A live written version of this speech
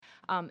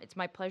It's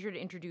my pleasure to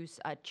introduce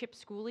Chip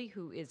Schooley,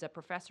 who is a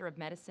professor of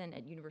medicine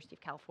at University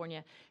of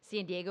California,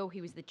 San Diego.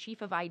 He was the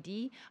chief of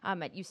ID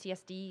at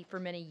UCSD for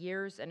many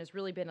years and has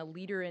really been a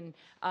leader in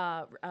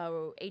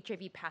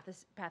HIV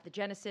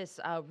pathogenesis,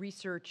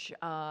 research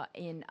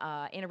in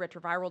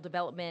antiretroviral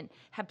development,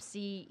 Hep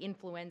C,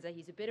 influenza.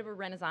 He's a bit of a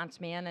renaissance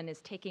man and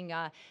is taking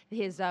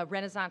his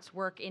renaissance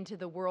work into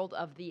the world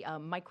of the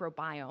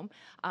microbiome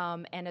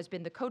and has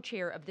been the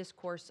co-chair of this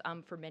course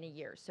for many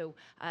years. So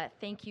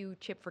thank you,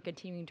 Chip, for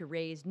continuing to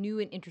raise new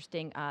and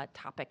interesting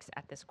topics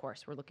at this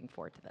course. We're looking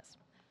forward to this.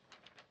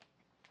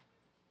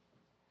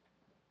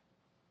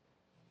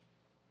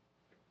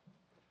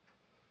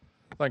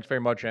 Thanks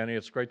very much, Annie.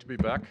 It's great to be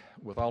back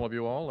with all of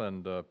you all,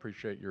 and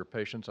appreciate your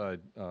patience. I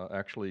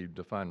actually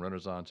define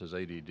Renaissance as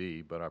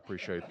ADD, but I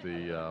appreciate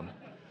the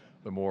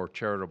more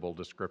charitable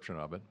description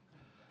of it.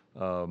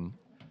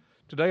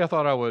 Today I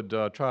thought I would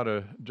try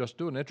to just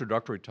do an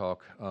introductory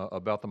talk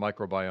about the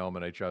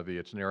microbiome and HIV.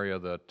 It's an area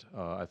that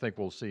I think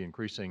we'll see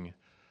increasing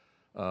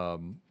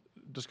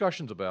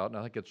discussions about, and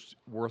I think it's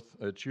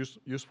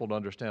useful to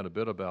understand a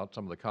bit about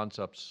some of the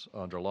concepts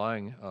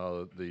underlying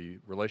the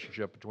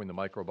relationship between the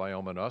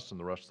microbiome and us and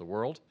the rest of the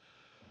world.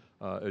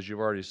 As you've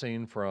already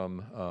seen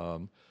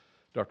from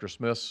Dr.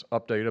 Smith's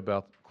update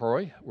about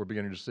CROI, we're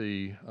beginning to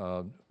see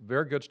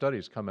very good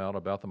studies come out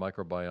about the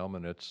microbiome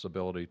and its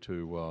ability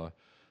to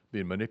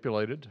be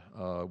manipulated.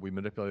 We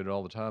manipulate it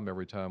all the time,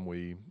 every time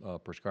we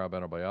prescribe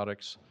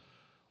antibiotics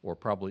or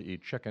probably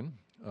eat chicken.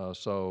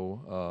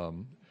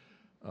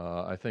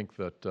 I think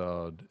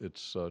that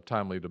it's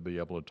timely to be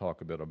able to talk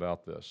a bit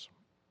about this.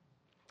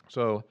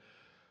 So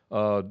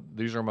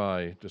these are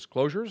my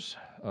disclosures,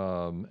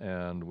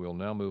 and we'll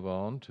now move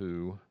on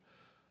to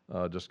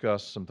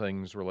discuss some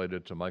things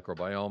related to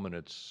microbiome and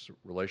its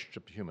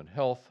relationship to human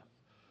health,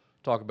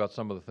 talk about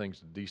some of the things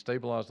that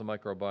destabilize the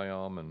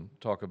microbiome, and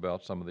talk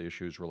about some of the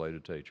issues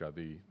related to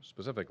HIV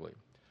specifically.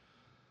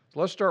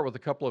 So let's start with a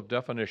couple of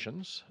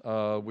definitions.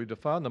 We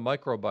define the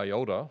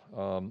microbiota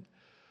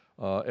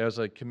as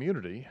a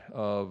community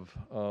of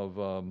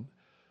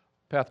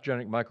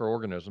pathogenic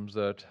microorganisms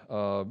that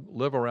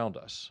live around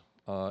us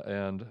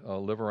and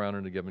live around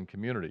in a given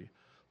community.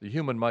 The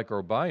human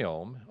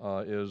microbiome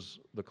is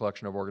the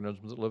collection of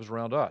organisms that lives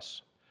around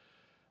us.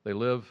 They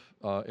live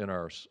on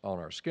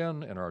our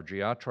skin, in our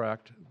GI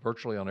tract,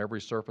 virtually on every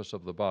surface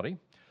of the body,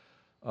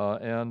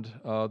 and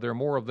there are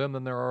more of them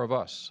than there are of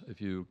us.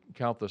 If you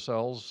count the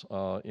cells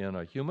in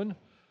a human,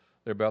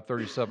 there are about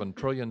 37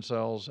 trillion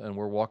cells, and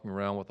we're walking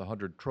around with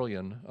 100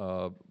 trillion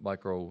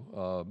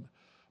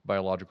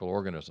microbiological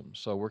organisms.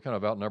 So we're kind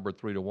of outnumbered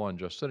 3 to 1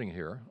 just sitting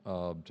here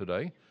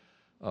today.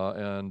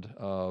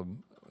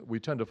 We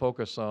tend to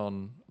focus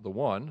on the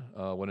one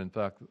when in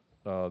fact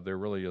there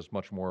really is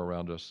much more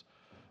around us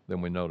than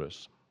we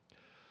notice.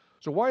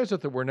 So why is it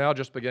that we're now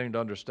just beginning to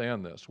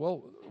understand this?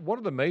 Well, one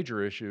of the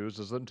major issues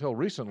is that until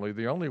recently,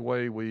 the only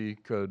way we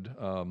could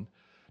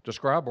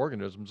describe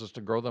organisms is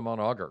to grow them on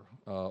agar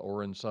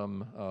or in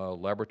some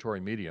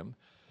laboratory medium.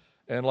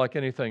 And like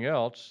anything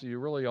else, you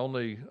really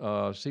only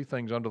see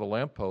things under the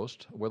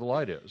lamppost where the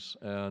light is.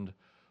 And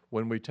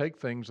when we take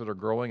things that are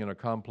growing in a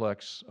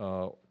complex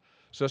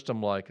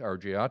system like our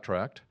GI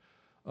tract,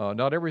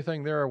 not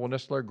everything there will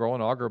necessarily grow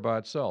on agar by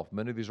itself.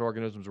 Many of these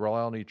organisms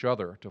rely on each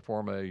other to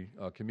form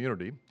a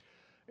community.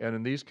 And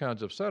in these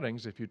kinds of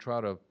settings, if you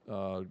try to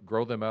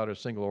grow them out as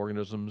single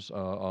organisms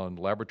on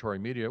laboratory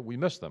media, we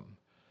miss them.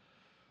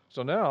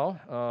 So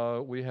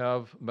now we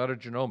have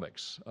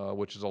metagenomics,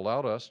 which has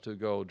allowed us to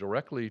go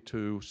directly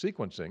to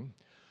sequencing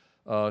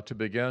to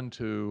begin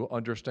to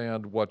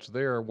understand what's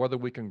there, whether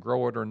we can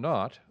grow it or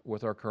not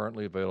with our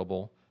currently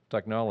available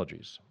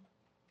technologies.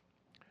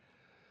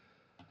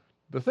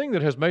 The thing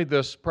that has made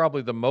this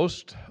probably the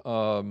most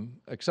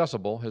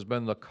accessible has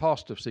been the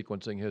cost of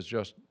sequencing. Has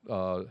just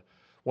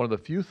one of the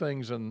few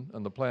things on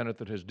the planet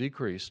that has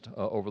decreased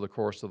over the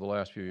course of the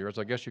last few years.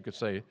 I guess you could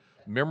say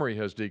memory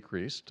has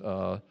decreased,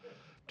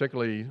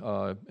 particularly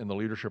in the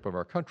leadership of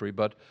our country,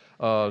 but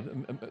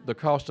the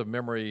cost of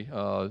memory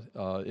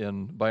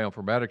in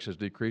bioinformatics has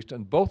decreased,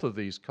 and both of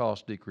these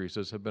cost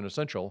decreases have been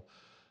essential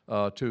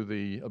to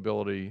the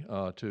ability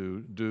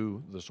to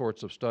do the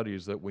sorts of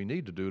studies that we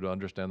need to do to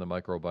understand the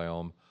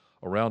microbiome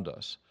around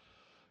us.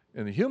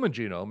 In the human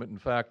genome, it in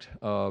fact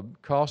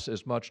costs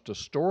as much to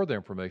store the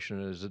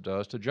information as it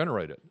does to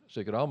generate it. So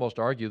you could almost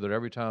argue that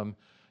every time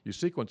you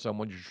sequence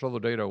someone, you should throw the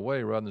data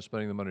away rather than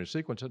spending the money to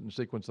sequence it and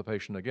sequence the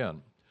patient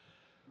again.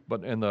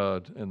 But in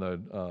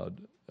the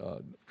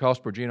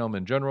cost per genome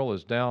in general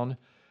is down,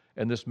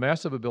 and this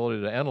massive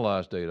ability to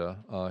analyze data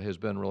has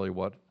been really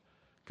what,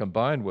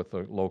 combined with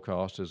the low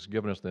cost, has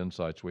given us the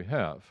insights we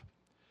have.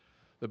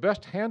 The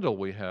best handle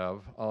we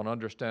have on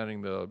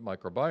understanding the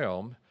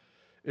microbiome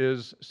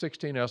is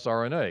 16S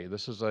RNA.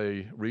 This is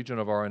a region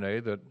of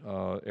RNA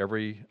that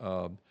every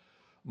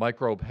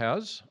microbe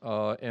has,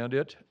 and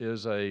it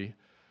is a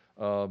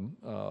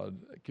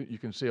you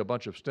can see a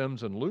bunch of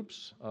stems and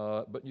loops,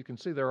 but you can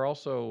see there are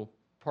also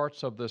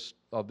parts of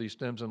these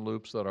stems and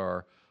loops that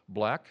are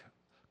black,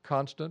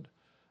 constant,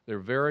 They're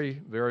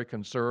very, very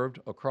conserved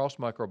across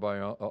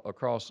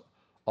across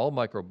all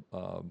of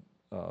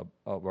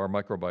our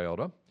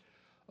microbiota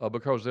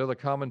because they're the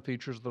common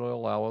features that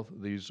allow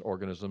these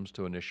organisms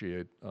to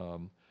initiate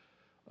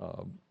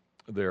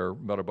their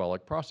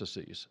metabolic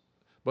processes.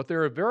 But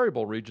there are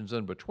variable regions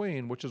in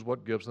between, which is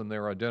what gives them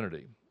their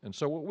identity. And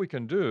so what we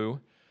can do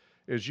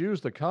is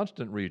use the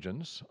constant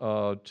regions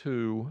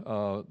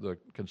the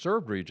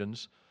conserved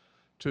regions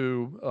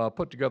to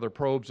put together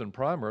probes and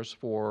primers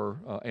for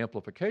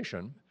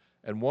amplification.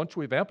 And once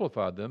we've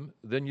amplified them,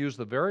 then use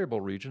the variable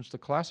regions to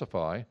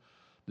classify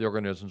the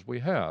organisms we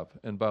have.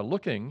 And by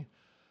looking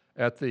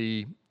at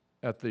the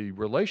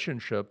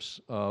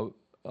relationships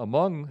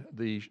among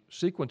the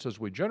sequences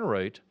we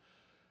generate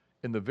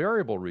in the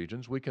variable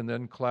regions, we can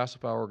then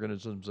classify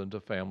organisms into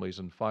families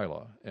and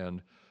phyla.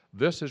 And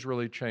this has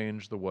really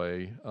changed the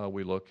way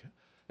we look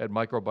at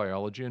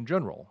microbiology in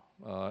general.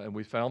 And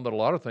we found that a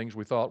lot of things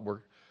we thought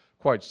were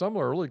quite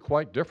similar are really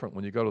quite different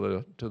when you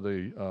go to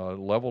the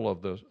level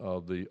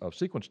of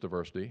sequence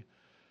diversity.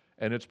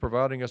 And it's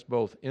providing us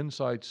both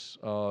insights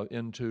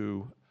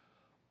into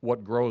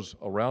what grows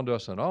around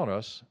us and on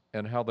us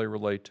and how they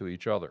relate to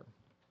each other.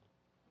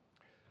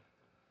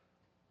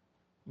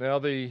 Now,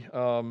 the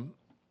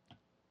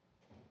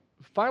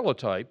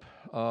phylotype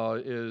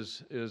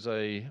is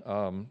a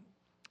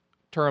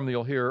term that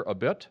you'll hear a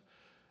bit,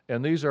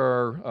 and these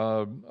are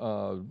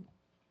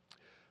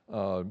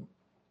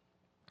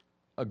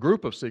a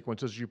group of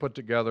sequences you put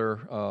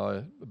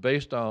together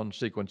based on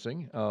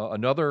sequencing.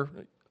 Another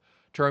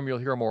term you'll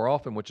hear more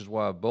often, which is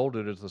why I've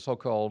bolded, is the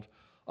so-called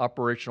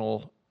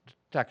operational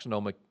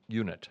taxonomic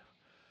unit.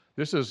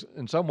 This is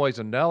in some ways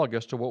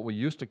analogous to what we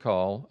used to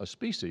call a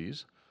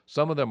species.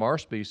 Some of them are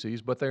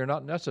species, but they are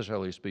not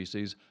necessarily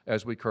species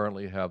as we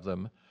currently have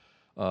them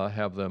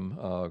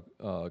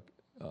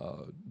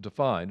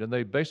defined. And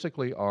they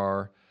basically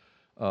are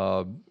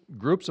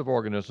groups of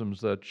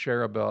organisms that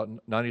share about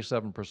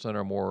 97%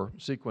 or more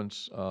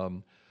sequence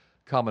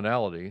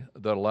commonality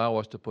that allow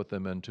us to put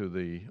them into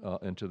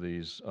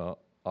these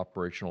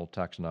operational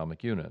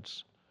taxonomic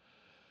units.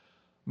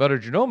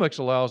 Metagenomics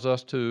allows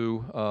us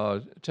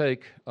to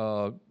take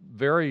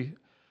very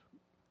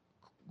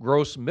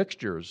gross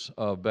mixtures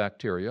of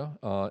bacteria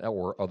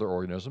or other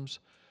organisms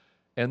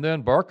and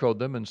then barcode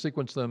them and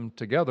sequence them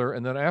together.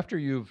 And then after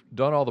you've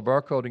done all the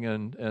barcoding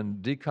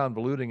and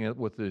deconvoluting it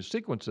with the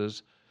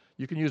sequences,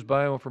 you can use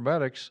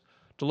bioinformatics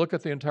to look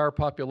at the entire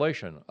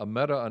population, a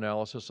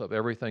meta-analysis of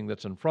everything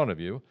that's in front of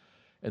you.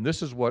 And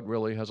this is what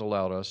really has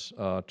allowed us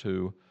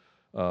to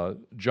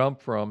jump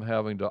from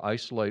having to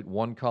isolate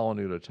one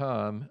colony at a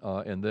time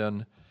and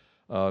then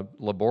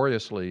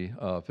laboriously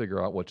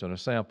figure out what's in a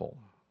sample.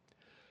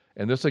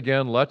 And this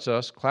again lets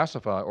us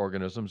classify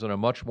organisms in a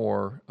much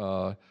more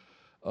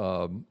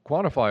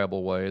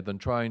quantifiable way than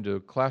trying to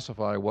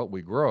classify what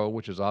we grow,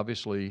 which is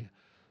obviously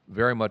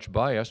very much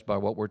biased by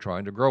what we're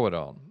trying to grow it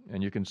on.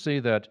 And you can see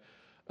that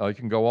you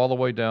can go all the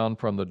way down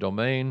from the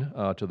domain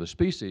to the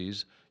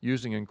species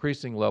using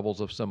increasing levels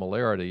of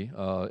similarity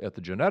at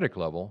the genetic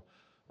level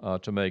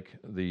to make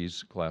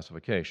these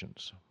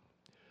classifications.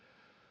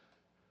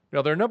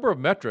 Now, there are a number of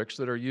metrics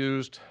that are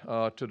used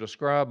to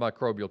describe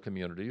microbial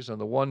communities, and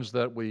the ones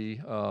that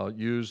we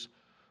use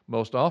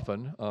most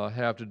often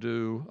have to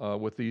do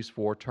with these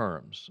four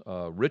terms.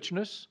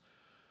 Richness,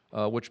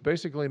 which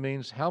basically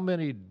means how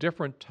many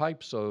different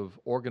types of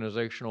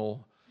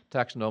organizational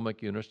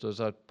taxonomic units does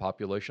that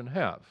population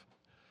have.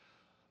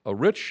 A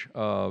rich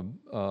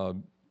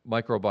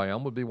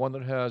microbiome would be one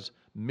that has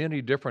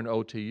many different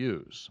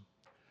OTUs.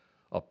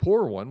 A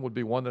poor one would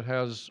be one that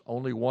has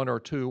only one or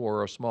two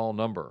or a small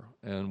number.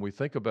 And we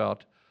think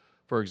about,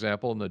 for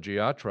example, in the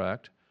GI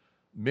tract,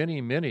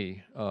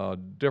 many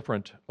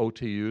different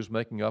OTUs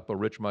making up a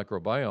rich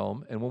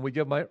microbiome. And when we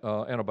give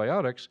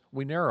antibiotics,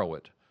 we narrow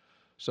it.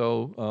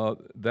 So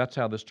that's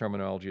how this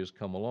terminology has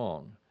come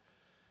along.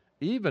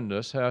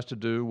 Evenness has to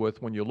do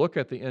with when you look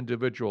at the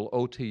individual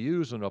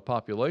OTUs in a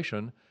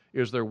population,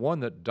 is there one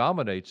that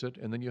dominates it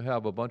and then you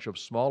have a bunch of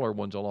smaller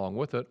ones along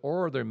with it,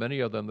 or are there many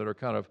of them that are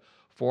kind of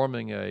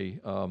forming a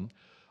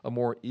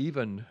more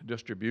even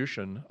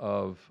distribution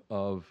of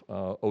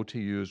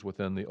OTUs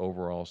within the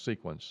overall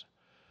sequence?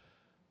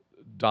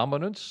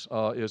 Dominance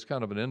is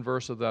kind of an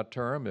inverse of that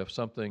term. If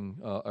something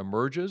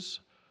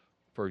emerges,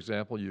 for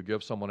example, you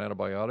give someone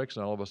antibiotics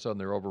and all of a sudden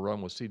they're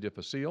overrun with C.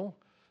 difficile.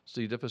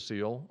 C.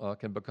 difficile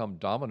can become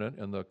dominant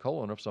in the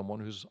colon of someone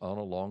who's on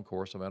a long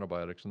course of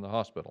antibiotics in the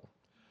hospital.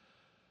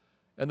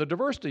 And the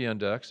diversity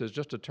index is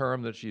just a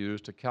term that's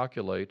used to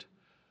calculate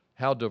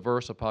how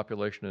diverse a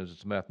population is.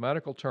 It's a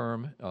mathematical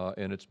term,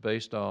 and it's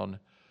based on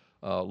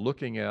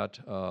looking at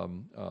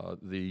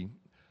the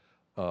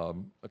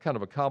kind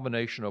of a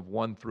combination of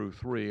 1 through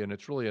 3, and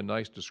it's really a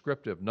nice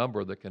descriptive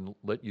number that can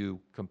let you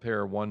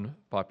compare one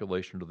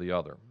population to the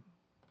other.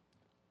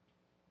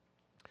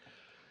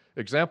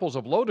 Examples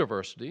of low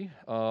diversity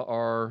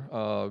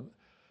are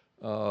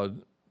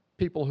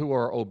people who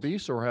are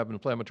obese or have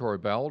inflammatory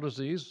bowel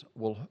disease.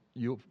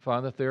 You'll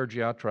find that their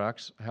GI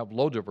tracts have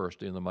low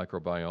diversity in the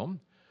microbiome.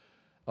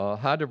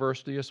 High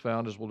diversity is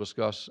found, as we'll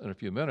discuss in a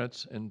few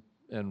minutes,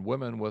 in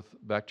women with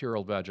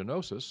bacterial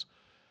vaginosis.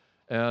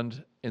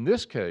 And in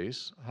this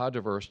case, high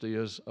diversity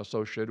is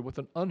associated with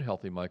an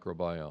unhealthy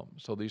microbiome.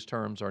 So these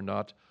terms are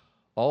not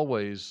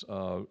always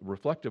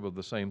reflective of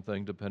the same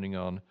thing depending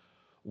on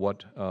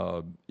what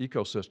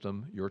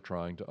ecosystem you're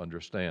trying to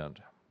understand.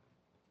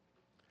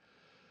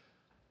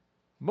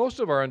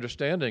 Most of our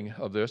understanding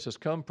of this has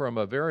come from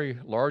a very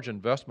large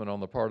investment on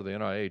the part of the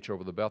NIH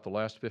over about the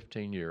last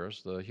 15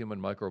 years, the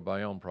Human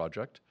Microbiome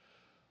Project,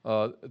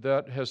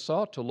 that has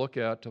sought to look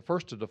at,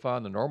 first to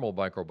define the normal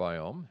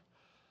microbiome,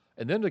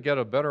 and then to get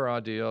a better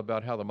idea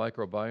about how the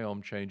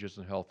microbiome changes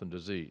in health and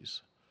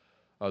disease.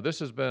 This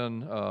has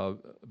been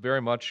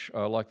very much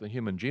like the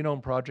Human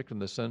Genome Project in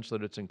the sense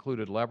that it's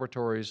included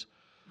laboratories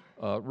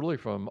really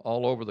from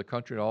all over the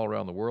country and all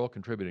around the world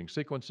contributing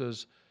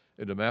sequences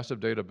into massive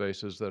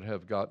databases that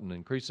have gotten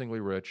increasingly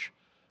rich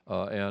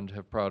and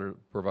have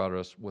provided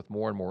us with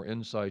more and more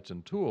insights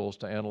and tools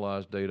to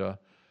analyze data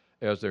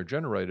as they're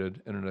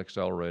generated in an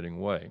accelerating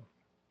way.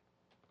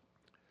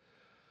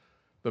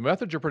 The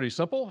methods are pretty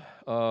simple.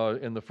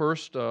 In the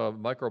first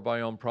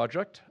microbiome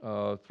project,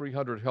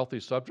 300 healthy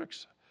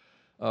subjects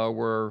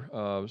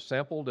were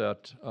sampled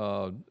at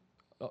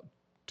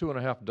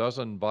 2.5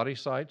 dozen body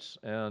sites,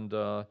 and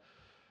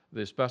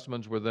the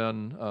specimens were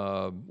then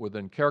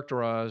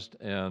characterized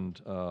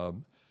and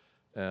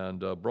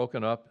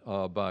broken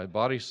up by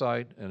body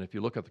site. And if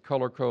you look at the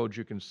color codes,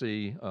 you can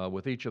see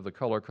with each of the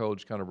color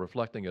codes kind of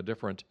reflecting a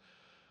different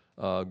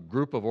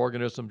group of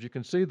organisms. You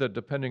can see that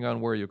depending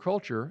on where you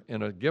culture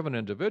in a given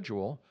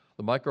individual,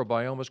 the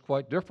microbiome is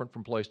quite different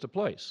from place to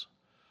place.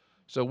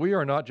 So we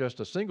are not just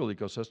a single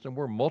ecosystem,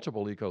 we're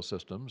multiple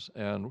ecosystems.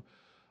 And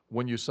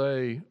when you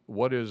say,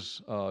 what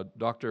is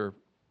Dr.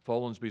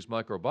 Folensby's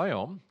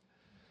microbiome,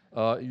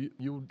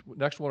 you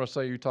next want to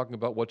say you're talking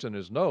about what's in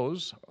his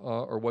nose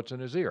or what's in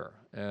his ear.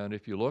 And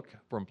if you look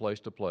from place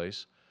to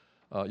place,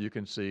 you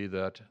can see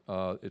that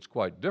it's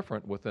quite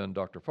different within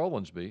Dr.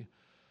 Folensby.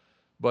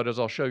 But as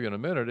I'll show you in a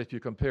minute, if you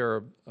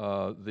compare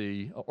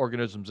the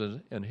organisms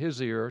in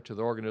his ear to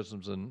the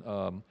organisms in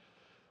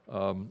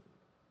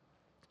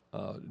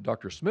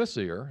Dr. Smith's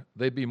ear,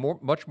 they'd be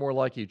much more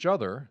like each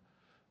other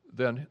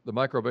than the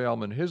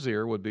microbiome in his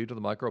ear would be to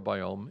the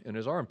microbiome in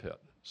his armpit.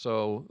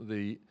 So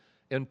the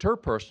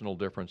interpersonal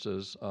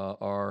differences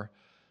are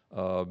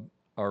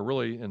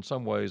really, in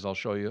some ways, I'll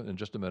show you in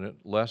just a minute,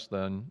 less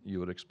than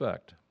you would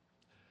expect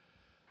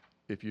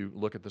if you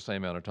look at the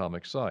same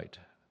anatomic site.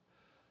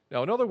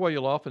 Now, another way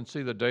you'll often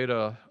see the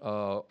data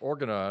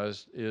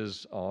organized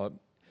is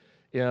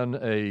in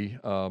a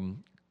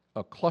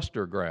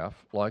cluster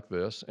graph like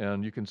this,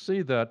 and you can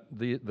see that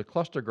the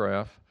cluster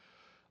graph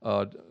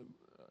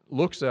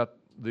looks at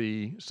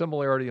the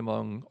similarity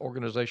among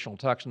organizational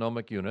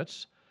taxonomic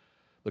units.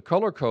 The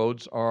color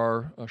codes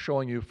are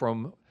showing you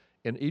from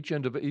each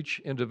one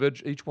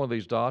of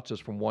these dots is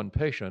from one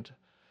patient,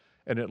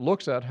 and it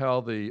looks at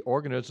how the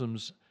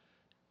organisms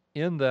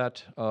in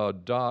that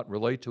dot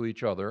relate to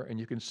each other,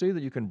 and you can see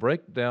that you can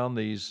break down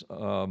these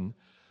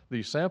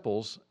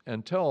samples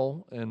and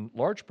tell, in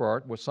large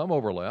part, with some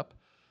overlap,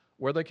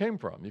 where they came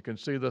from. You can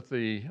see that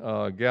the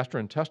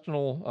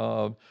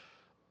gastrointestinal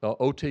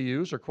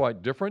OTUs are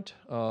quite different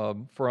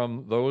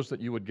from those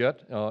that you would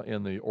get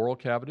in the oral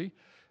cavity,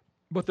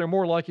 but they're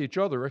more like each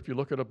other if you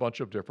look at a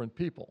bunch of different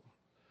people.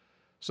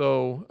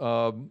 So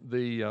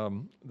the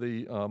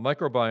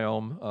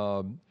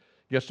microbiome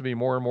gets to be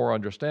more and more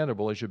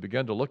understandable as you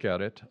begin to look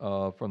at it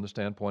from the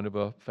standpoint of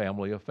a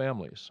family of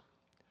families.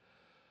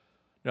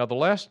 Now, the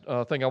last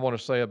thing I want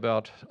to say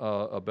about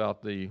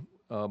the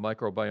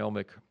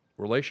microbiomic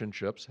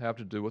relationships have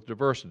to do with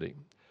diversity.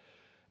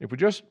 If we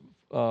just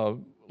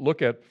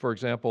look at, for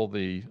example,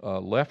 the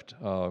left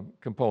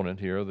component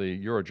here,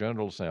 the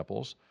urogenital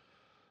samples,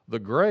 the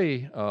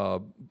gray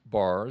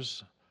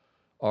bars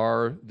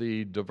are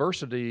the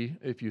diversity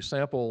if you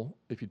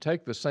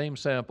take the same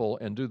sample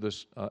and do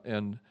this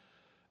and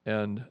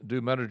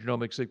do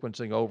metagenomic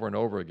sequencing over and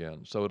over again.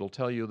 So it'll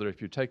tell you that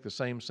if you take the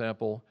same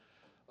sample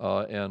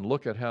and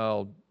look at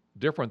how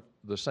different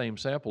the same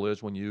sample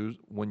is when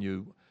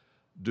you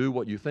do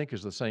what you think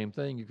is the same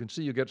thing, you can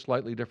see you get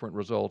slightly different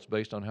results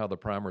based on how the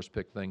primers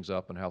pick things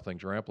up and how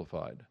things are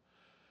amplified.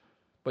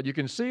 But you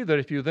can see that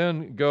if you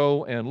then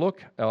go and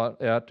look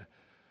at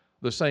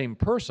the same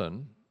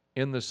person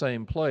in the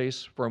same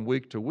place from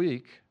week to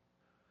week,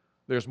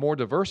 there's more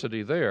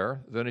diversity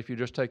there than if you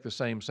just take the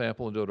same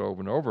sample and do it over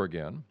and over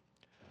again.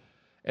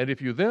 And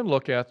if you then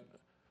look at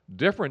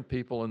different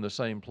people in the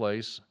same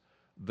place,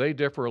 they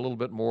differ a little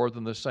bit more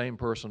than the same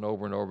person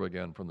over and over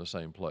again from the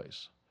same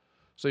place.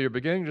 So you're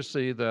beginning to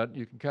see that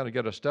you can kind of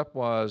get a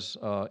stepwise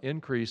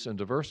increase in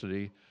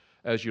diversity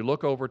as you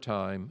look over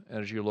time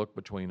and as you look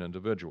between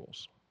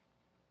individuals.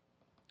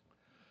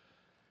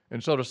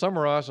 And so to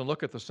summarize and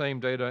look at the same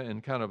data in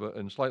kind of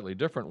a slightly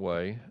different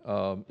way,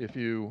 if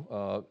you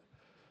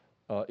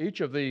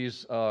each of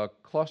these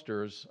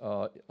clusters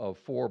of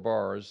 4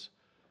 bars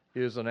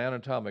is an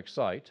anatomic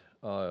site,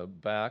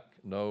 back,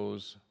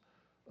 nose,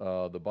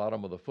 the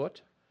bottom of the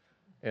foot.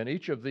 And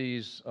each of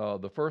these,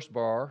 the first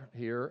bar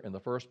here, and the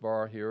first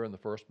bar here, and the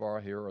first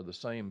bar here are the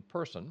same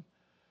person.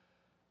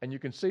 And you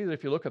can see that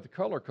if you look at the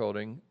color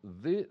coding,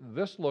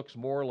 this looks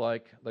more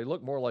like, they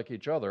look more like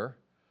each other,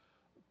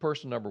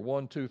 person number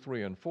 1, 2,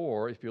 3, and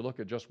 4, if you look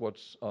at just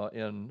what's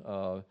in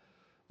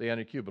the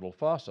antecubital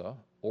fossa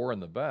or in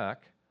the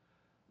back,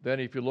 then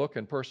if you look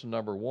in person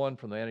number 1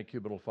 from the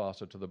antecubital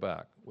fossa to the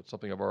back, which is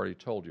something I've already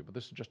told you, but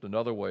this is just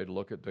another way to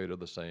look at data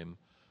the same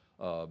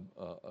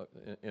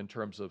in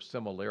terms of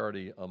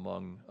similarity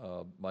among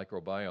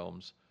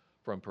microbiomes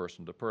from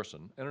person to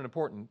person, and an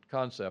important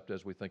concept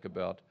as we think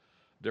about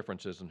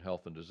differences in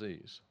health and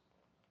disease.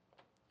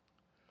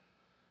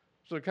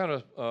 So to kind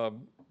of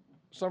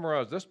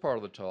summarize this part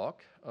of the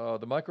talk,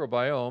 the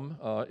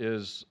microbiome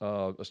is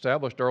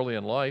established early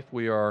in life.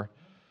 We are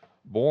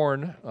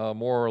born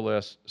more or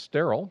less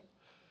sterile.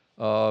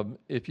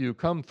 If you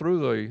come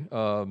through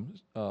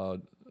the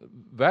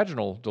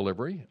vaginal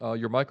delivery,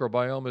 your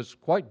microbiome is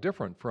quite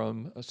different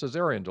from a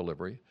cesarean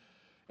delivery,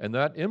 and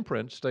that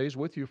imprint stays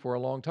with you for a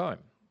long time.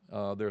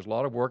 There's a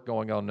lot of work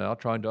going on now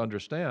trying to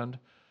understand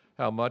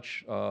how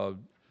much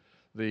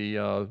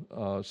the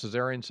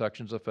cesarean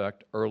sections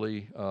affect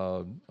early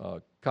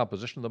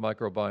composition of the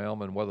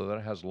microbiome and whether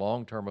that has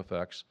long-term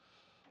effects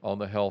on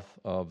the health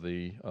of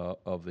the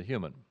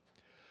human.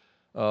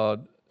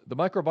 The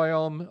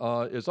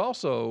microbiome is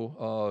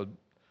also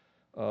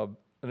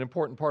an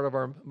important part of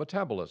our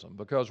metabolism,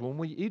 because when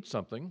we eat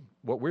something,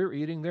 what we're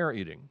eating, they're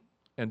eating.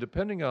 And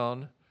depending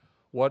on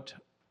what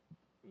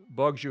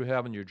bugs you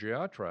have in your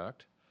GI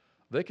tract,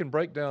 they can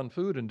break down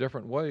food in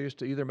different ways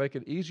to either make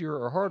it easier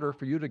or harder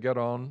for you to get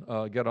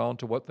on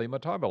to what they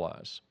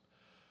metabolize.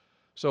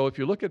 So if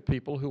you look at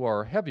people who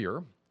are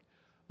heavier,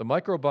 the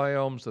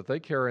microbiomes that they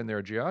carry in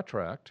their GI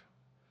tract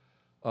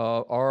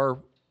are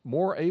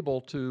more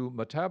able to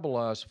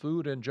metabolize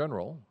food in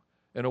general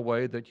in a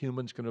way that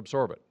humans can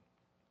absorb it.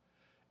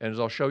 And as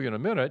I'll show you in a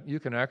minute, you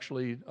can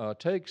actually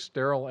take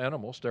sterile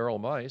animals, sterile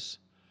mice,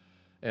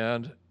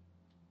 and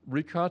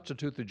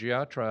reconstitute the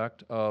GI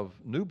tract of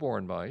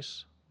newborn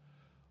mice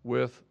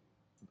with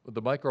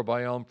the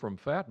microbiome from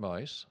fat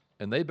mice,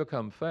 and they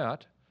become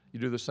fat. You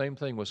do the same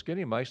thing with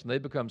skinny mice, and they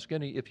become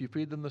skinny if you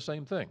feed them the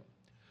same thing.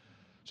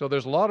 So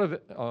there's a lot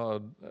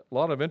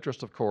of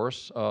interest, of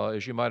course,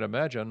 as you might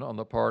imagine, on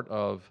the part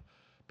of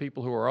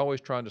people who are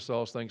always trying to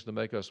sell us things to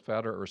make us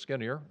fatter or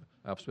skinnier.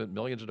 I've spent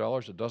millions of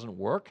dollars. It doesn't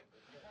work.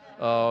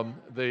 To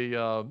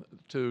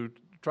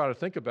try to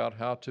think about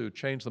how to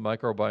change the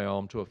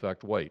microbiome to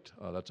affect weight.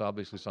 That's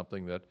obviously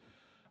something that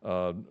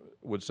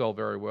would sell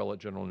very well at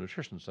general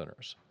nutrition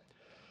centers.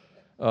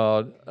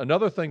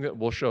 Another thing that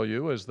we'll show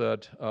you is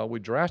that we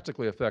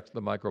drastically affect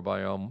the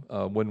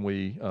microbiome when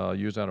we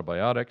use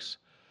antibiotics.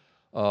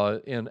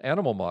 In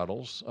animal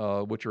models,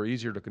 which are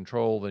easier to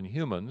control than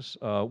humans,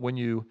 when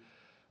you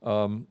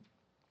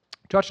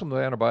touch them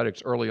with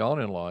antibiotics early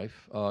on in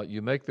life,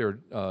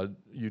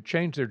 you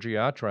change their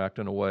GI tract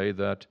in a way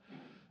that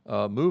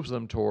moves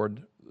them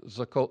toward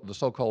the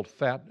so-called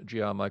fat GI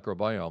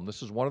microbiome.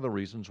 This is one of the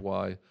reasons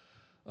why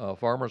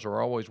farmers are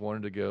always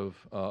wanting to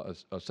give a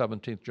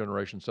 17th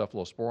generation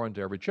cephalosporin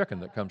to every chicken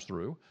that comes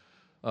through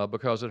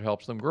because it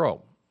helps them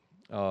grow.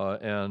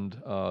 And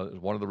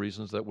one of the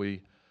reasons that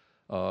we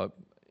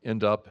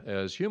end up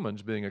as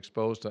humans being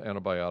exposed to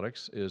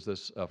antibiotics is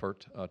this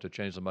effort to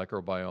change the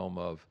microbiome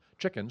of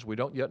chickens. We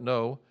don't yet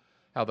know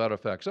how that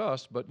affects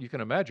us, but you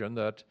can imagine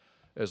that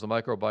as the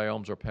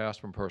microbiomes are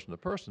passed from person to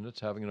person, it's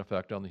having an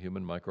effect on the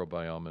human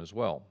microbiome as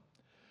well.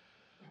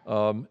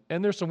 And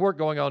there's some work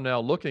going on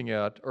now looking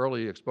at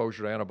early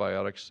exposure to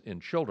antibiotics in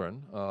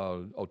children,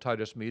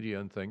 otitis media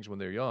and things when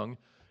they're young,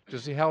 to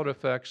see how it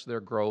affects their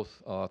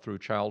growth through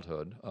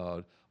childhood.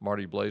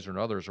 Marty Blazer and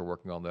others are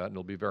working on that, and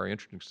it'll be very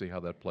interesting to see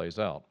how that plays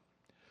out.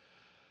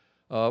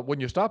 When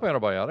you stop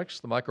antibiotics,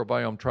 the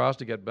microbiome tries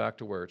to get back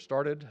to where it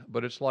started,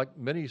 but it's like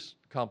many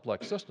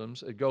complex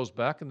systems. It goes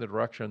back in the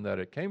direction that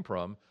it came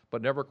from,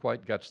 but never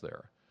quite gets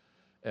there.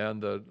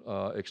 And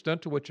the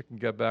extent to which it can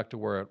get back to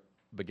where it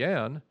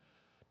began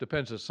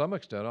depends to some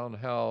extent on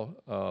how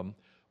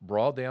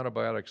broad the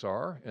antibiotics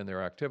are in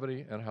their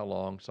activity and how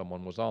long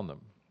someone was on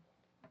them.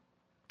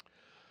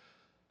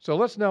 So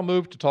let's now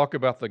move to talk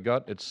about the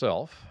gut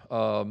itself.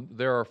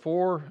 There are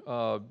four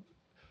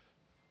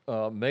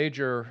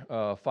major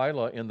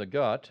phyla in the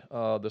gut.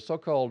 The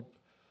so-called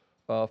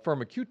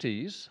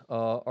firmicutes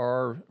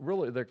are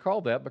really, they're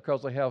called that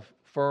because they have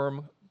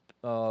firm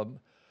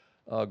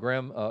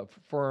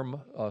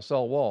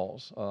cell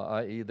walls,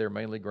 i.e. they're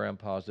mainly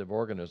gram-positive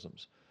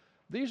organisms.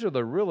 These are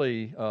the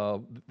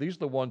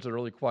ones that are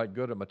really quite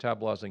good at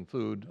metabolizing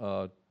food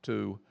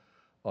to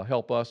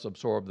help us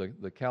absorb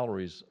the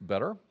calories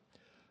better.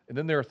 And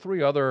then there are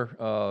three other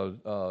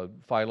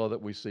phyla that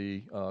we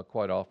see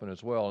quite often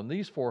as well. And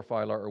these four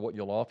phyla are what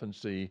you'll often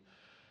see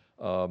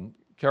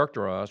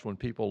characterized when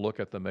people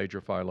look at the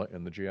major phyla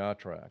in the GI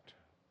tract.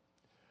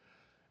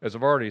 As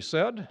I've already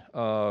said,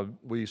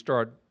 we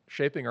start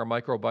shaping our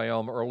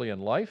microbiome early in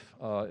life.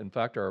 In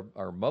fact,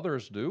 our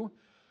mothers do.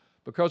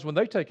 because when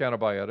they take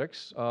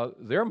antibiotics,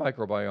 their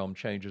microbiome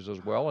changes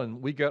as well,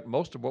 and we get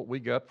most of what we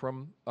get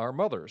from our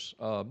mothers.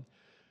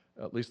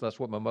 At least that's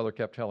what my mother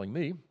kept telling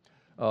me.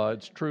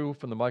 It's true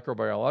from the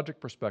microbiologic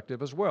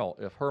perspective as well.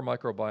 If her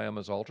microbiome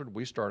is altered,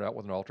 we start out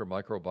with an altered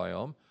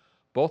microbiome,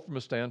 both from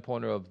the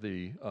standpoint of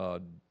the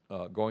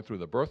going through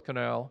the birth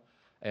canal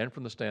and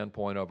from the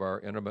standpoint of our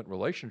intimate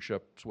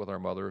relationships with our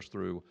mothers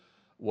through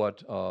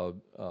what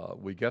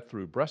we get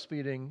through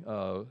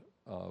breastfeeding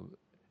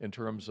in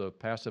terms of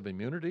passive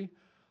immunity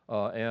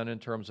and in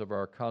terms of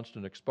our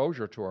constant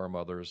exposure to our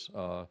mothers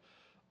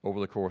over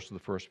the course of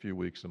the first few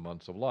weeks and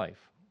months of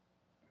life.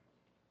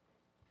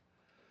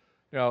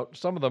 Now,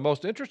 some of the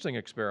most interesting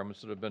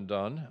experiments that have been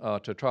done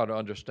to try to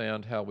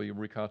understand how we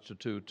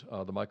reconstitute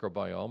the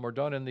microbiome are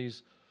done in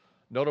these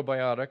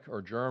gnotobiotic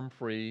or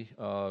germ-free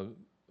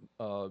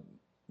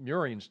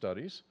murine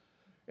studies.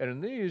 And in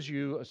these,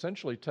 you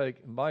essentially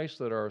take mice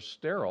that are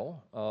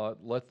sterile,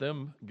 let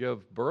them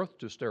give birth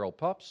to sterile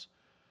pups,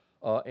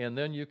 and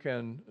then you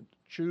can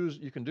choose,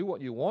 you can do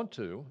what you want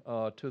to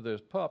the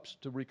pups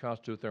to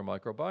reconstitute their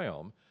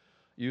microbiome,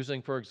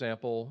 using, for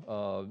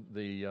example,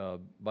 the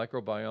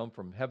microbiome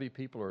from heavy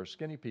people or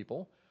skinny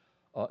people,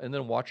 and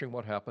then watching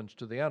what happens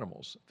to the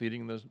animals,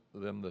 feeding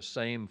them the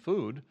same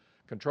food,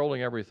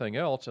 controlling everything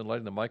else, and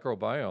letting the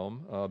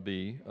microbiome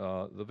be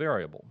the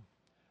variable.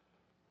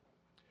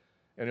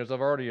 And as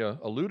I've already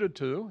alluded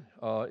to,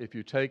 if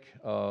you take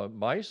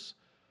mice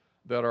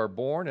that are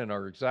born and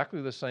are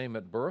exactly the same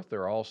at birth,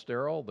 they're all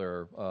sterile,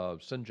 they're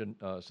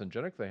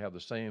syngenic, they have the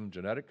same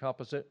genetic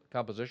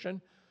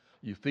composition,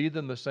 you feed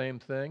them the same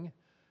thing,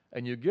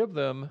 and you give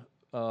them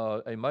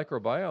a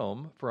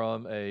microbiome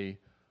from a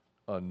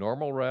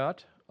normal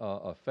rat,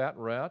 a fat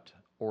rat,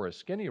 or a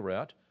skinny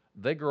rat,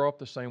 they grow up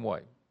the same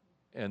way.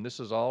 And this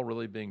is all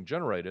really being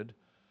generated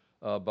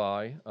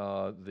by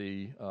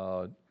the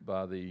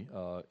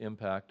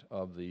impact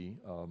of the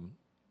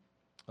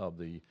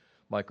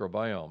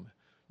microbiome.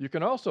 You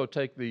can also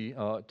take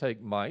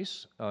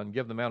mice and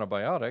give them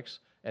antibiotics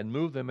and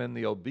move them in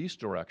the obese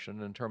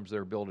direction in terms of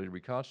their ability to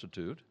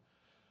reconstitute.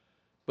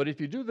 But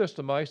if you do this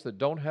to mice that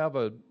don't have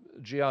a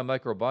GI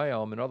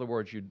microbiome, in other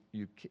words, you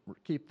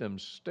keep them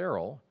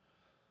sterile,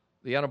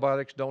 the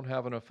antibiotics don't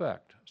have an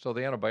effect. So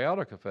the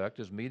antibiotic effect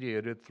is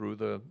mediated through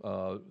the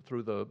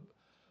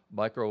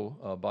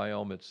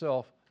microbiome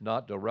itself,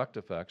 not direct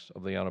effects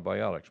of the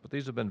antibiotics. But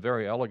these have been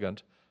very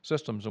elegant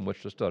systems in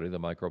which to study the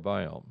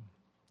microbiome.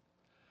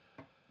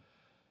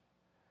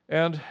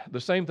 And the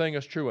same thing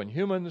is true in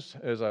humans.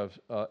 As I've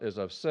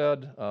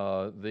said,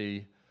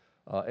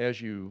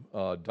 as you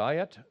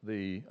diet,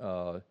 the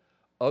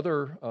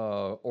other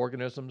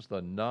organisms,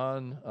 the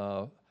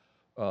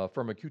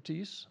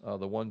non-firmicutes,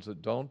 the ones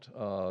that don't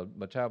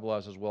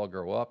metabolize as well,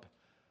 grow up.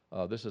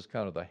 This is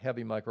kind of the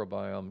heavy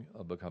microbiome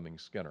becoming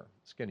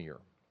skinnier.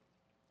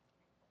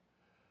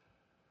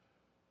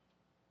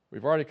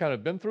 We've already kind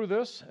of been through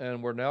this,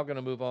 and we're now going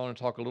to move on and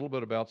talk a little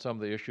bit about some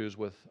of the issues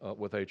with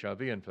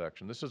HIV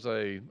infection. This is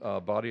a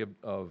body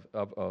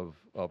of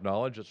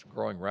knowledge that's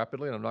growing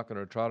rapidly, and I'm not going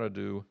to try to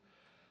do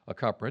a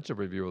comprehensive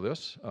review of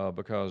this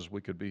because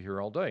we could be here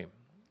all day,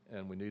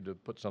 and we need to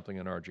put something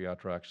in our GI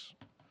tracts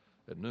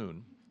at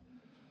noon.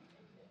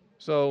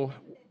 So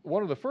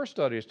one of the first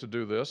studies to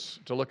do this,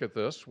 to look at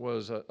this,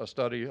 was a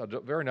study, a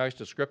very nice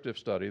descriptive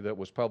study that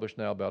was published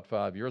now about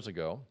 5 years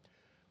ago,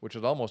 which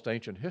is almost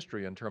ancient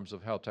history in terms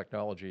of how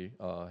technology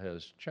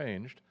has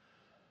changed.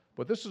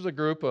 But this is a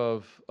group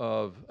of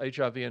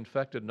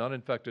HIV-infected,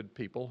 non-infected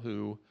people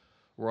who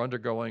were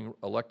undergoing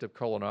elective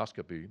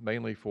colonoscopy,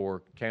 mainly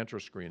for cancer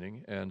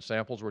screening, and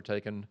samples were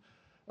taken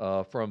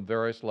from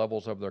various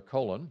levels of their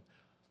colon.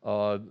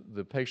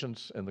 The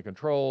patients and the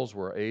controls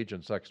were age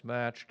and sex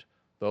matched.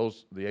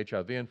 The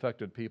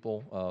HIV-infected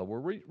people were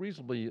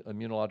reasonably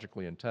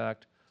immunologically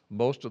intact.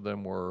 Most of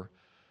them were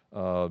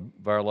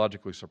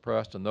virologically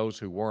suppressed, and those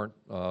who weren't,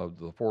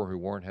 the 4 who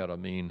weren't, had a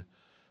mean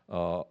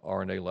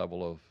RNA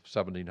level of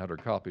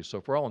 1,700 copies.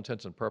 So for all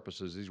intents and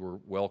purposes, these were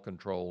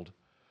well-controlled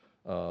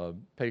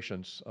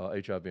patients,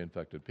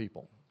 HIV-infected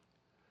people.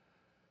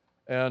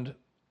 And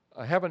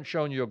I haven't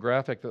shown you a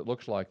graphic that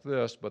looks like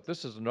this, but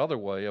this is another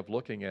way of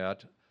looking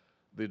at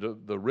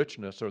the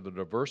richness or the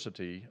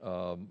diversity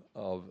of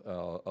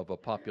a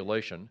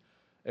population.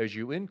 As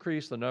you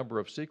increase the number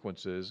of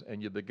sequences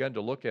and you begin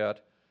to look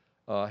at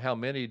how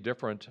many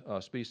different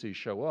species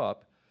show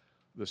up,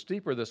 the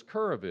steeper this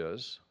curve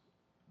is,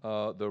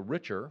 the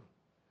richer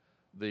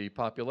the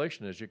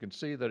population is. You can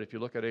see that if you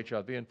look at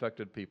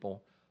HIV-infected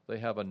people, they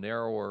have a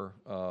narrower,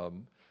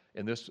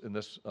 in this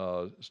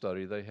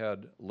study, they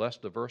had less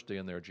diversity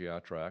in their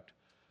GI tract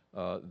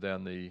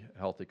than the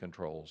healthy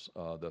controls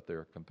that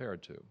they're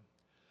compared to.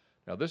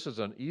 Now this is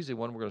an easy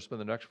one. We're going to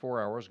spend the next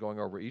 4 hours going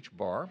over each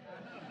bar.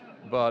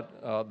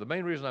 But the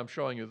main reason I'm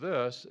showing you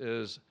this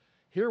is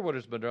here what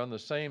has been done, the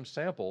same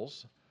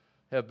samples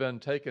have been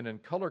taken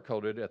and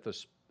color-coded at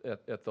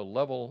the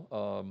level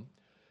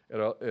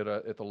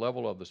at the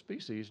level of the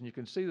species, and you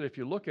can see that if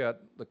you look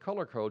at the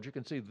color codes, you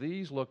can see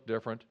these look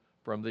different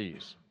from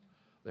these.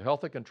 The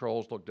healthy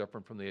controls look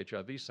different from the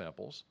HIV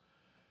samples,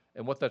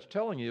 And what that's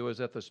telling you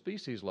is at the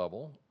species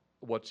level,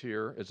 what's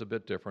here is a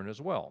bit different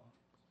as well.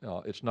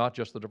 It's not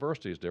just the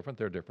diversity is different,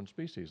 there are different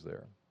species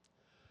there.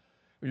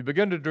 When you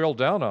begin to drill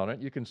down on it,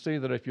 you can see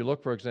that if you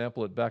look, for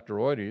example, at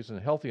Bacteroides in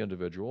healthy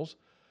individuals,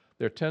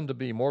 there tend to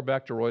be more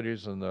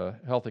Bacteroides in the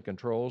healthy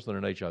controls than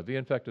in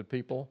HIV-infected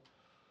people,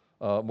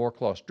 more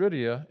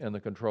Clostridia in the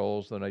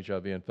controls than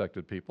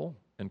HIV-infected people,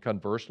 and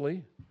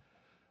conversely,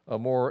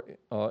 more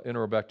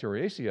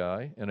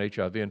Enterobacteriaceae in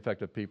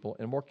HIV-infected people,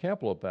 and more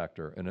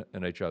Campylobacter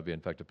in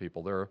HIV-infected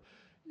people.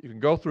 You can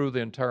go through the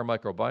entire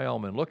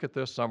microbiome and look at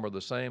this. Some are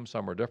the same,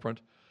 some are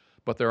different,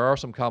 but there are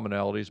some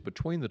commonalities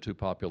between the two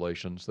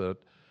populations that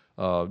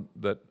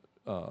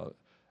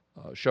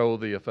show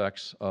the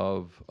effects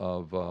of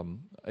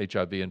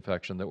HIV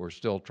infection that we're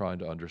still trying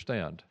to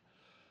understand.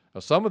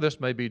 Some of this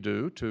may be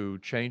due to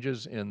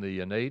changes in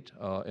the innate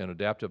and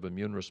adaptive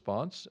immune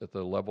response at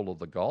the level of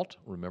the galt.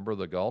 Remember,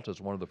 the galt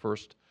is one of the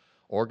first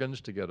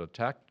organs to get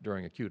attacked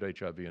during acute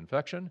HIV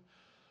infection.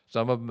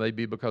 Some of them may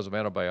be because of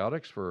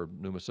antibiotics for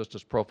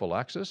pneumocystis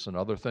prophylaxis and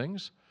other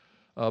things.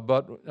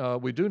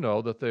 But we do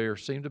know that there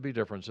seem to be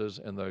differences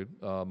in the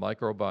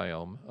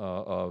microbiome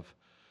of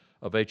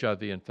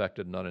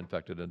HIV-infected and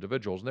uninfected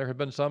individuals. And there have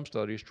been some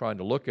studies trying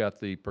to look at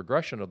the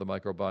progression of the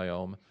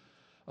microbiome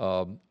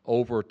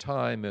over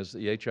time as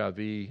the HIV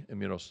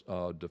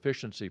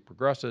immunodeficiency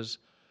progresses.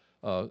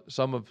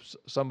 Some of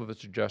it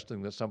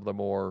suggesting that some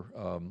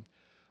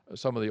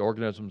of the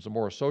organisms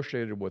more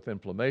associated with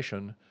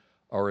inflammation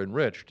are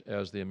enriched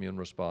as the immune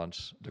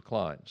response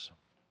declines.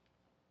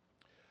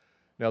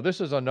 Now, this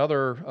is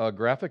another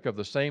graphic of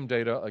the same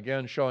data,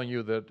 again showing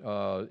you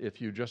that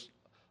if you just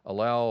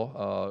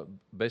allow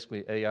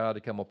basically AI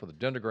to come up with a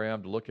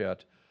dendrogram to look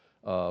at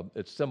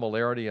its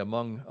similarity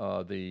among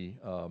the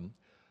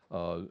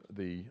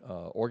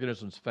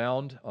organisms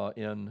found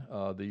in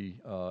the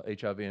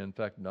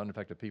HIV-infected and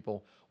uninfected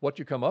people, what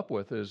you come up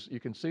with is you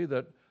can see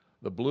that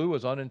the blue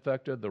is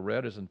uninfected, the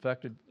red is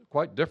infected,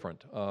 quite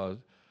different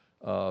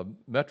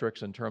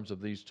metrics in terms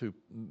of these two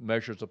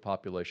measures of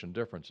population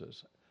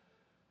differences.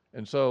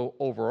 And so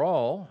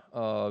overall,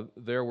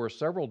 there were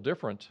several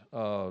different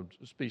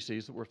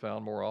species that were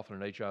found more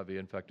often in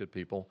HIV-infected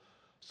people,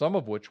 some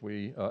of which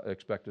we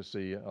expect to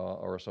see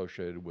are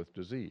associated with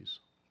disease.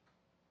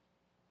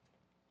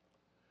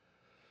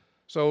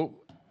 So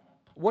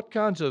what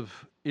kinds of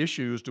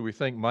issues do we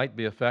think might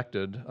be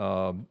affected,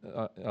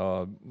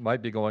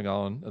 might be going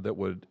on that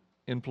would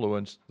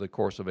influence the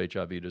course of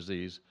HIV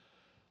disease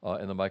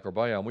in the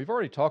microbiome? We've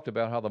already talked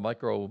about how the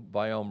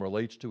microbiome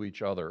relates to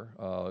each other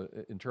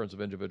in terms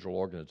of individual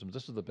organisms.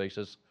 This is the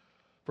basis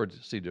for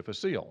C.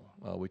 difficile.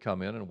 We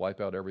come in and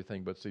wipe out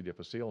everything but C.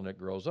 difficile and it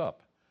grows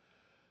up.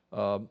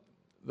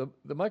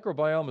 The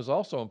microbiome is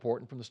also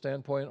important from the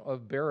standpoint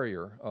of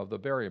the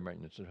barrier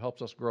maintenance. It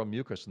helps us grow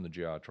mucus in the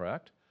GI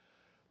tract.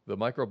 The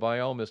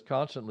microbiome is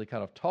constantly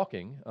kind of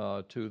talking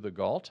to the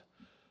galt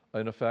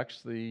and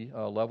affects the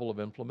level of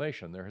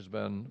inflammation. There has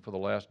been, for the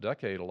last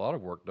decade, a lot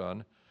of work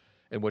done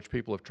in which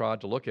people have tried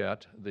to look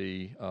at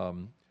the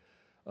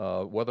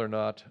whether or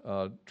not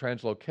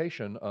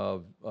translocation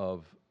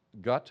of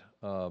gut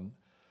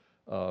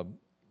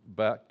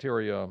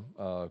bacteria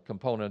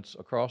components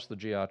across the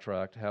GI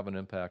tract have an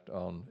impact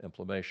on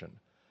inflammation.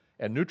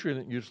 And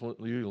nutrient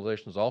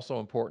utilization is also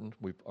important.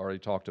 We've already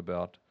talked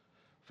about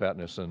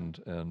fatness and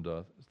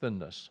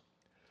thinness.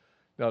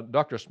 Now,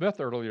 Dr. Smith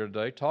earlier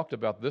today talked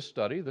about this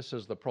study. This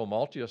is the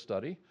Promaltia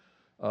study.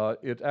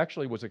 It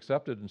actually was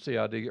accepted in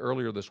CID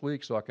earlier this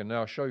week, so I can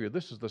now show you.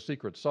 This is the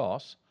secret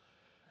sauce.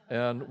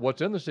 And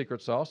what's in the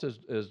secret sauce,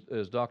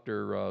 as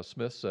Dr.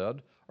 Smith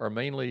said, are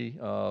mainly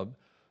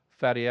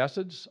fatty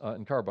acids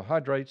and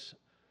carbohydrates.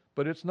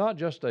 But it's not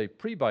just a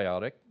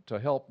prebiotic to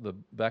help the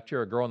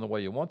bacteria grow in the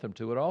way you want them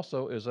to. It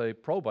also is a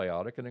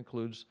probiotic and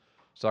includes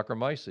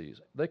Saccharomyces.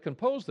 They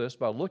composed this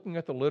by looking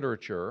at the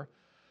literature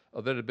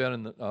that had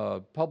been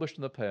published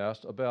in the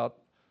past about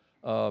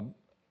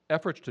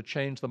efforts to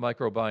change the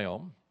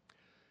microbiome,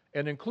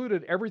 and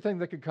included everything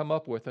they could come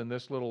up with in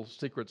this little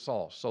secret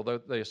sauce. So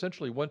they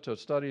essentially went to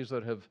studies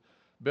that have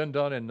been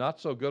done in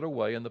not so good a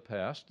way in the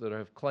past that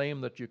have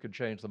claimed that you could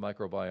change the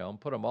microbiome,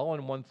 put them all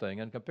in one thing,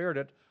 and compared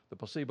it, the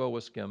placebo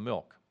with skim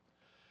milk.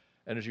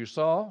 And as you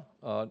saw,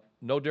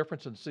 no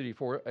difference in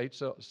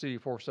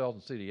CD4 cells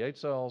and CD8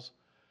 cells.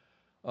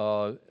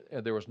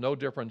 And there was no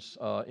difference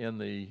in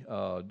the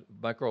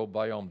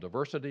microbiome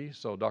diversity.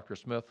 So Dr.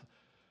 Smith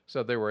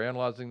said they were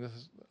analyzing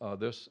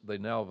this. They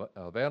now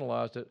have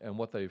analyzed it, and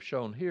what they've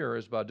shown here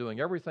is by doing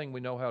everything we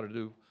know how to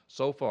do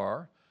so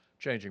far,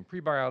 changing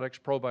prebiotics,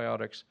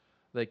 probiotics,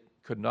 they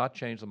could not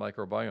change the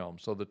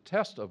microbiome. So the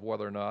test of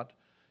whether or not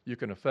you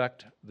can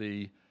affect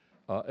the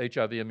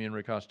HIV immune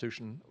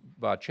reconstitution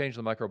by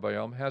changing the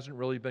microbiome hasn't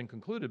really been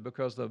concluded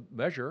because the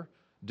measure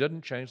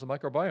didn't change the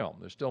microbiome.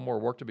 There's still more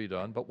work to be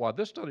done, but why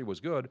this study was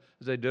good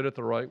is they did it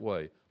the right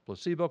way.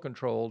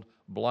 Placebo-controlled,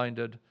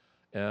 blinded,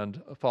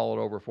 and followed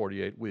over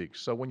 48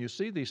 weeks. So when you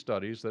see these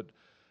studies that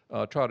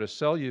try to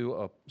sell you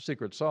a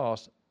secret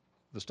sauce,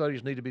 the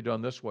studies need to be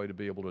done this way to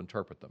be able to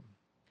interpret them.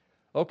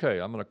 Okay,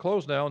 I'm going to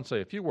close now and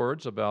say a few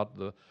words about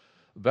the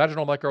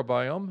vaginal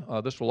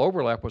microbiome. This will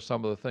overlap with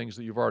some of the things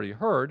that you've already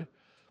heard,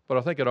 but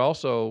I think it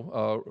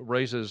also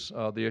raises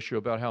the issue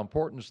about how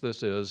important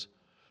this is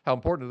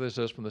from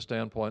the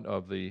standpoint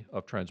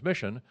of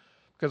transmission,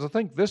 because I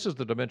think this is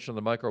the dimension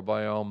of the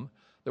microbiome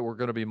that we're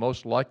going to be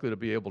most likely to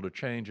be able to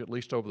change, at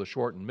least over the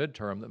short and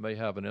midterm, that may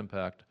have an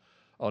impact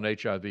on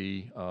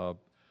HIV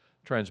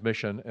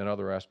transmission and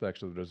other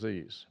aspects of the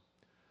disease.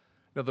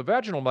 Now, the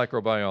vaginal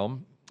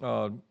microbiome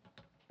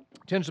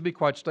tends to be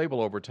quite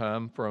stable over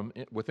time from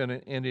within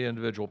any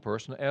individual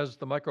person, as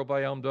the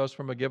microbiome does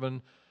from a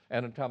given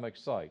anatomic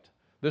site.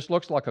 This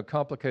looks like a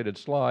complicated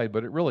slide,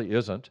 but it really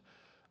isn't.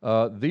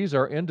 These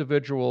are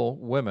individual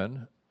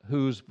women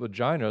whose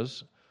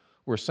vaginas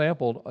were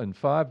sampled in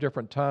 5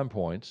 different time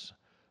points,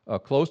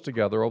 close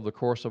together over the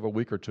course of a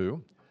week or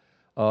two.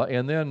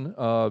 And then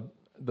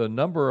the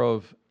number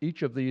of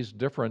each of these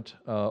different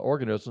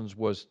organisms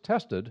was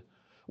tested,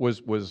 was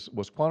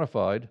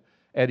quantified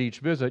at each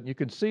visit. You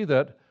can see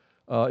that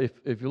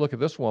if you look at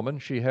this woman,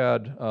 she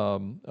had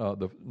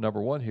the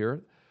number 1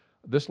 here.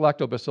 This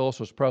lactobacillus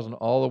was present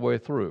all the way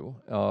through,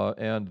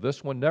 and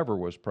this one never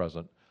was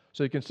present.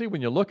 So you can see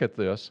when you look at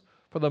this,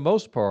 for the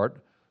most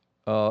part,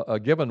 a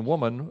given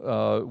woman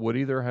would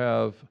either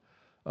have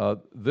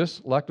this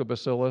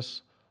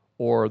lactobacillus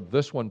or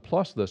this one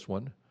plus this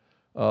one,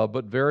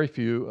 but very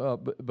few.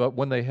 But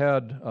when they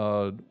had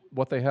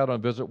what they had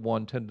on visit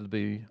 1 tended to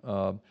be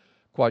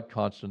quite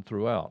constant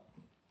throughout.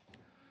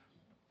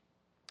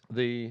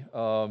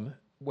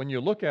 When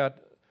you look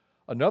at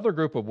another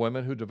group of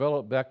women who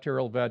developed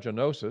bacterial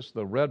vaginosis,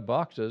 the red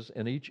boxes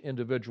in each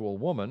individual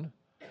woman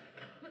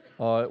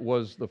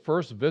was the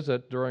first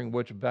visit during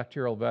which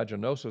bacterial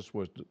vaginosis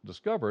was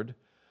discovered.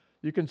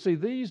 You can see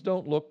these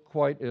don't look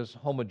quite as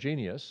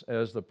homogeneous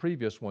as the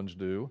previous ones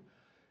do.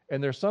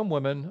 And there's some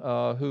women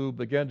who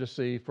began to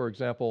see, for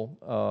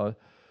example,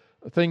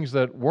 things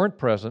that weren't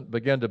present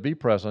began to be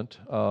present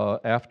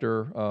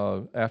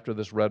after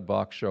this red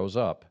box shows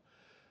up.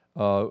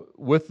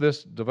 With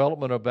this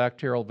development of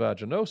bacterial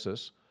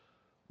vaginosis,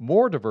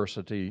 more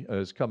diversity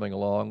is coming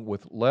along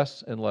with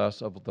less and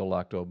less of the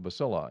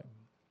lactobacilli.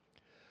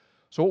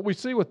 So what we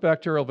see with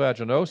bacterial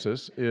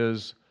vaginosis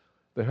is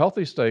the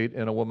healthy state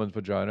in a woman's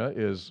vagina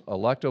is a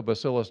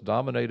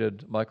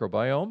lactobacillus-dominated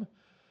microbiome.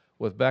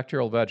 With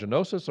bacterial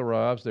vaginosis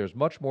arrives, there's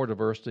much more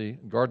diversity.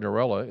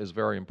 Gardnerella is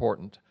very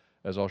important,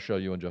 as I'll show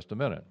you in just a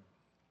minute.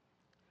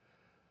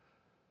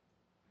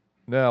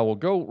 Now, we'll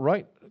go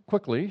right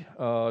quickly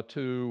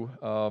to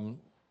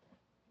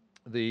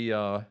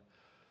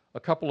a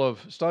couple of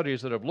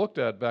studies that have looked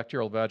at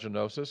bacterial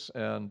vaginosis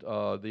and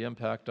the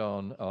impact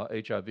on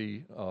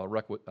HIV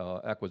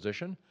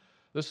acquisition.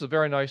 This is a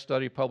very nice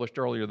study published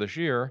earlier this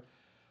year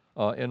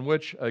in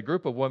which a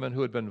group of women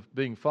who had been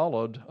being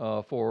followed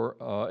for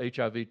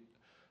HIV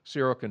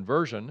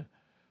seroconversion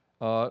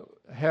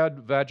had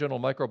vaginal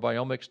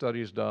microbiomic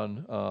studies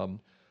done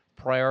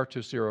prior to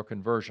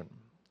seroconversion.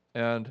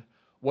 And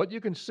what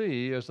you can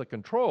see is the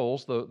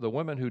controls, the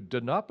women who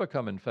did not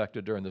become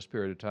infected during this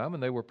period of time,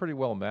 and they were pretty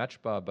well matched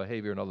by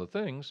behavior and other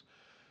things,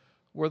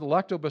 were the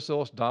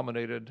lactobacillus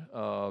dominated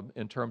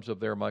in terms of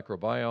their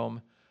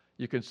microbiome.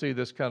 You can see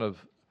this kind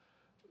of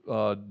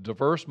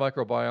diverse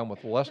microbiome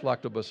with less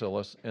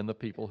lactobacillus in the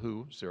people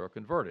who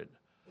seroconverted.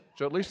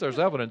 So at least there's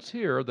evidence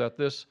here that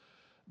this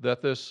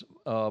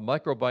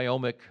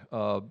microbiomic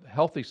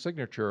healthy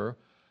signature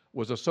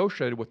was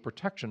associated with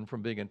protection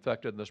from being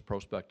infected in this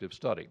prospective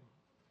study.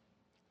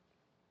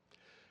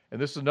 And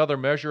this is another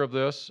measure of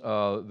this.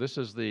 This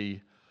is a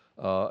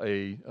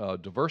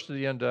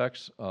diversity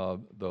index.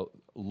 The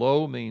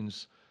low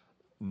means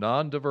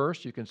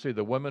non-diverse. You can see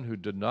the women who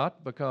did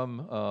not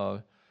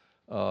become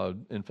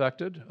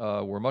infected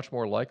were much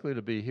more likely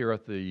to be here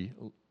at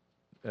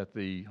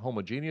the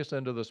homogeneous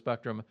end of the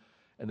spectrum,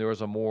 and there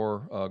was a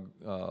more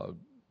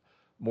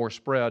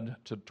spread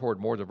toward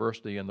more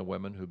diversity in the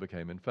women who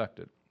became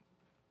infected.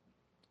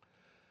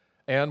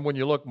 And when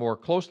you look more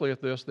closely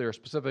at this, there are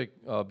specific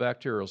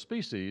bacterial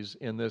species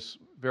in this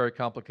very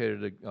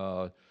complicated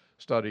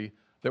study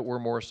that were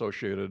more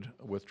associated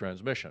with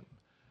transmission.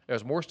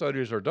 As more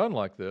studies are done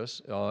like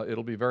this,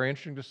 it'll be very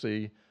interesting to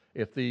see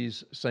if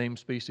these same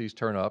species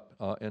turn up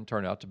and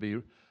turn out to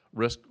be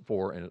risk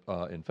for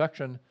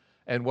infection,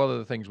 and what are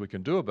the things we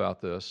can do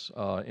about this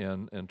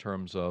in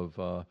terms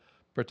of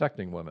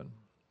protecting women.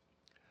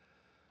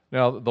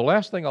 Now, the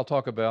last thing I'll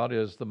talk about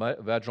is the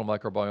vaginal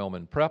microbiome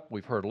in PrEP.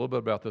 We've heard a little bit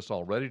about this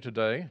already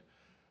today,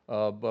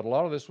 but a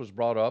lot of this was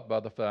brought up by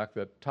the fact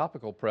that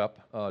topical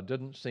PrEP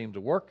didn't seem to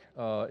work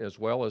as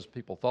well as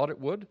people thought it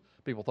would.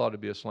 People thought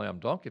it'd be a slam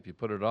dunk if you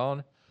put it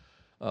on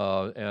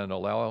and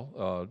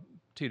allow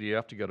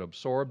TDF to get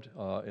absorbed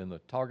in the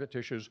target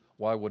tissues.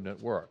 Why wouldn't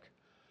it work?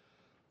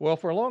 Well,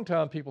 for a long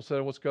time, people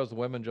said, well, it's because the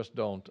women just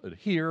don't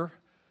adhere.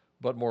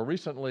 But more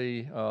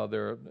recently,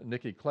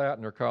 Nikki Klatt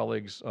and her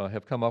colleagues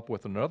have come up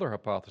with another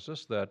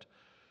hypothesis that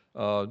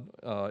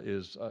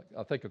is,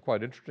 I think, a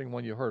quite interesting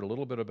one. You heard a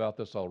little bit about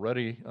this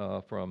already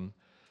from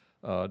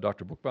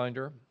Dr.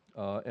 Buchbinder.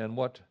 And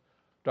what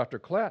Dr.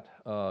 Klatt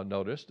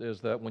noticed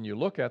is that when you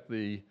look at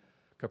the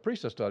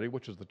Caprisa study,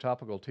 which is the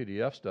topical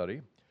TDF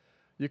study,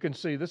 you can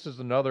see this is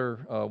another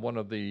one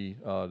of the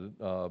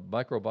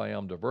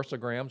microbiome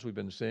diversigrams we've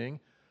been seeing.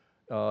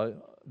 The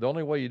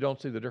only way you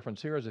don't see the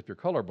difference here is if you're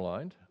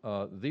colorblind.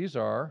 These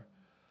are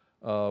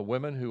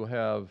women who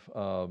have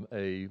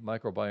a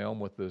microbiome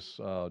with this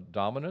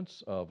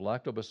dominance of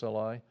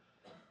lactobacilli.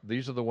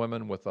 These are the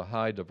women with the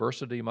high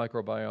diversity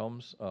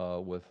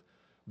microbiomes with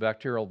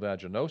bacterial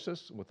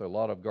vaginosis, with a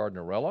lot of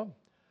Gardnerella.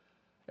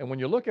 And when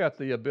you look at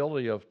the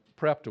ability of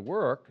PrEP to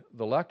work,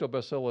 the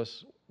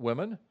lactobacillus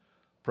women,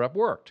 PrEP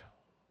worked.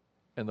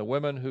 And the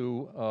women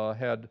who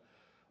had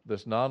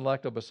this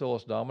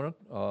non-lactobacillus dominant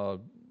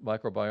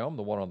microbiome,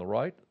 the one on the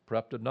right,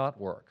 PrEP did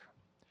not work.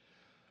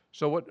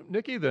 So what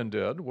Nikki then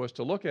did was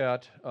to look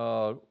at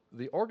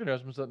the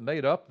organisms that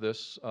made up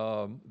this,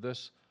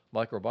 this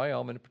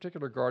microbiome, in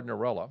particular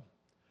Gardnerella.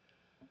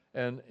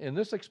 And in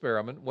this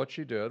experiment, what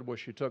she did was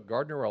she took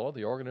Gardnerella,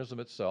 the organism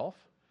itself,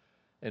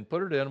 and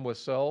put it in with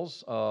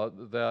cells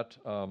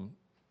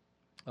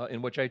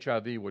in which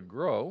HIV would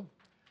grow,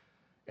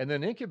 and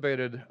then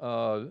incubated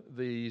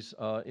these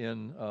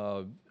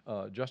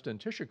just in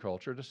tissue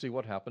culture to see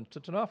what happens to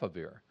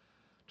tenofovir.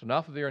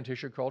 Tenofovir in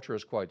tissue culture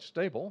is quite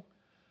stable.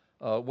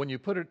 When you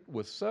put it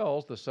with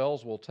cells, the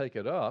cells will take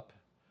it up.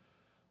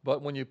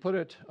 But when you put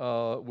it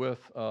with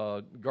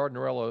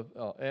Gardnerella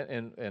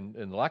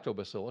and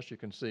lactobacillus, you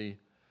can see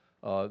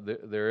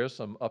there is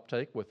some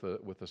uptake with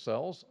the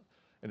cells,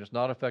 and it's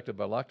not affected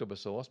by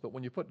lactobacillus. But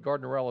when you put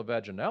Gardnerella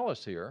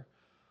vaginalis here,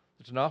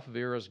 the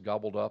tenofovir is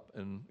gobbled up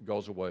and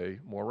goes away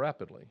more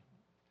rapidly.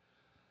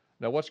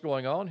 Now, what's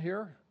going on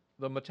here?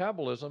 The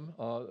metabolism,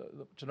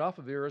 the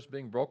tenofovir is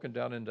being broken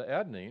down into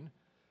adenine,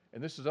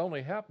 and this is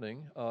only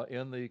happening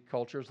in the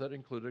cultures that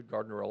included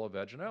Gardnerella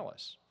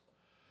vaginalis.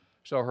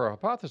 So her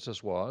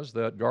hypothesis was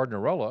that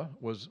Gardnerella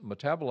was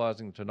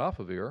metabolizing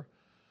tenofovir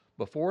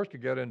before it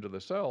could get into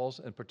the cells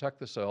and protect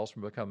the cells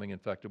from becoming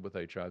infected with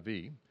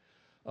HIV.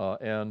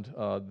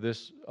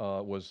 This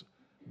was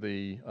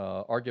the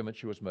argument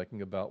she was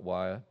making about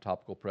why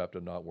topical PrEP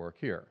did not work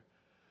here.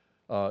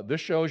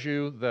 This shows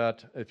you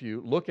that if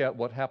you look at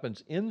what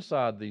happens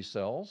inside these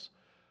cells,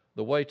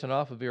 the way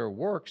tenofovir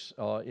works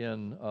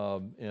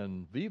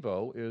in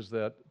vivo is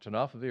that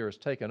tenofovir is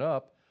taken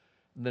up,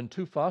 and then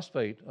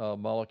 2-phosphate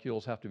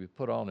molecules have to be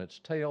put on its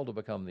tail to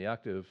become the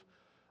active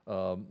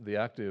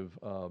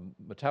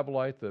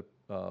metabolite that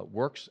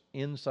works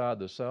inside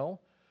the cell.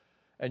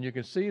 And you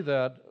can see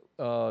that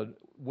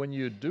when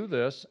you do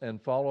this and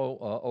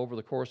follow over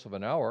the course of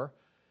an hour,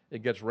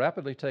 it gets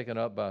rapidly taken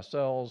up by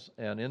cells,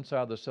 and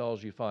inside the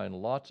cells you find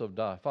lots of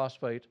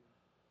diphosphate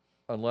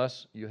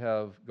unless you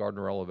have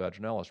Gardnerella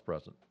vaginalis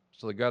present.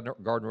 So the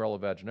Gardnerella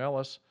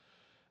vaginalis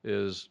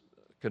is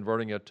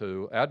converting it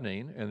to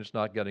adenine, and it's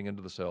not getting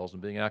into the cells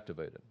and being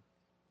activated.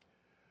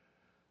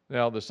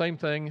 Now, the same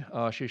thing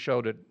she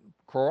showed at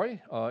Croy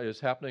is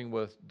happening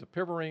with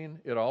dapivirine.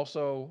 It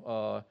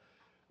also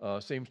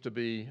seems to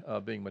be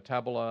being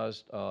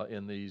metabolized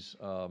in these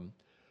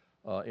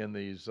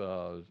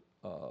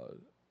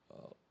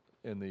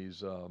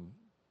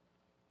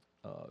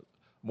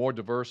more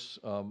diverse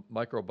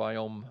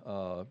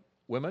microbiome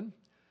women.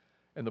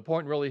 And the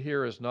point really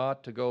here is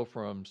not to go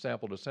from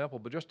sample to sample,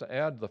 but just to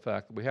add the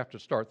fact that we have to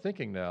start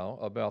thinking now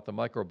about the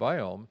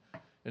microbiome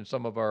in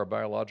some of our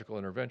biological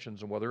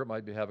interventions and whether it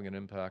might be having an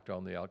impact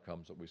on the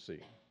outcomes that we see.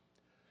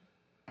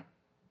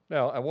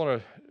 Now, I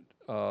want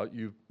to,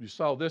 you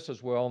saw this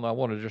as well, and I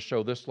want to just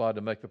show this slide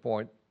to make the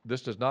point.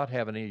 This does not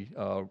have any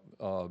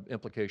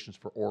implications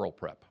for oral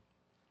PrEP.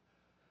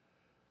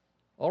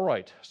 All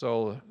right,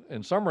 so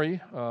in summary,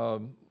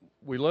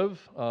 we live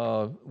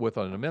with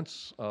an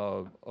immense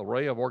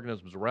array of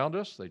organisms around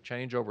us. They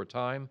change over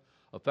time,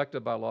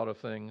 affected by a lot of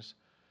things,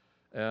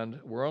 and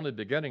we're only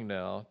beginning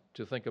now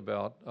to think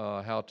about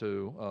how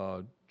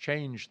to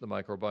change the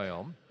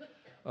microbiome.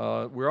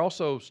 We're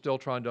also still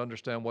trying to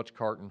understand what's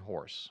cart and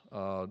horse. There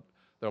are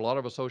a lot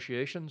of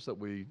associations that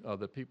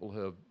that people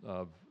have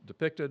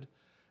depicted.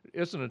 It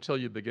isn't until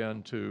you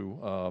begin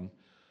to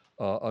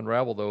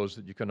unravel those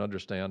that you can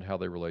understand how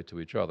they relate to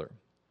each other.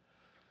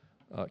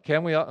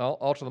 Can we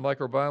alter the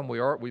microbiome?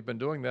 We've been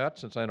doing that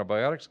since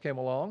antibiotics came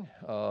along,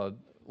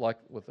 like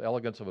with the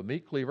elegance of a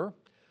meat cleaver.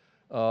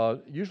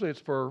 Usually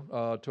it's to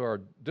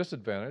our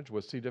disadvantage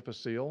with C.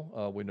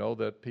 difficile. We know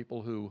that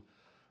people who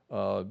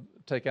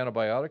take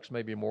antibiotics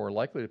may be more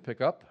likely to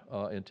pick up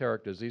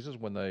enteric diseases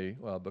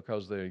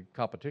because the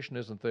competition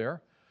isn't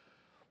there.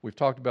 We've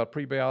talked about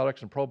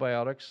prebiotics and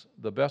probiotics.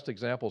 The best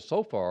example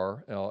so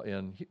far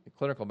in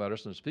clinical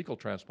medicine is fecal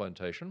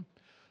transplantation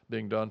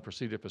being done for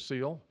C.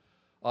 difficile.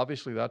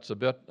 Obviously, that's a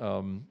bit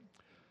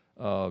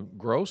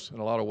gross in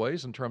a lot of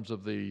ways in terms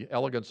of the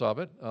elegance of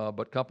it,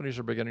 but companies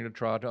are beginning to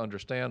try to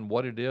understand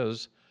what it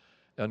is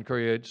and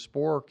create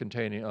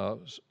spore-containing,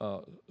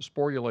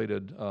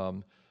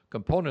 sporulated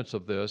components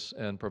of this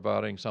and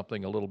providing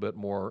something a little bit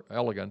more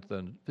elegant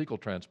than fecal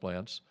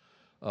transplants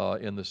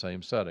in the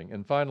same setting.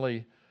 And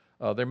finally,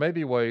 there may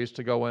be ways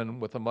to go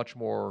in with a much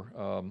more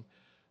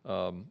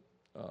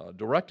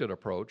directed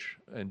approach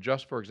and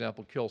just, for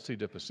example, kill C.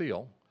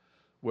 difficile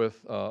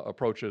with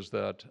approaches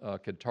that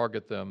could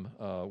target them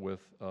with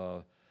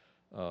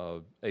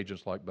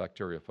agents like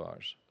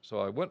bacteriophages. So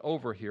I went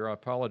over here, I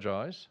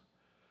apologize,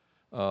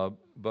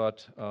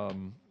 but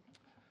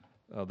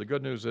the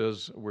good news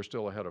is we're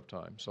still ahead of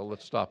time. So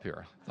let's stop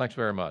here. Thanks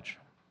very much.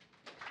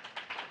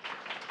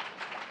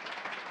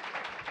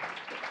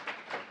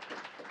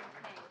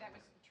 Okay, that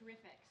was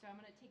terrific. So I'm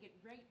going to take it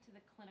right to the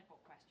clinical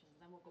questions,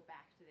 then we'll go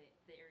back to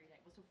the area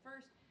that. Well, so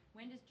first,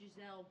 when does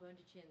Giselle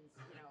Bundichin's,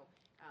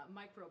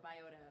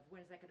 microbiota,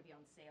 when is that going to be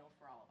on sale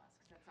for all of us?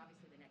 Because that's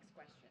obviously the next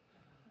question.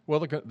 Well,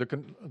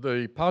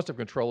 the positive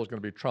control is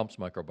going to be Trump's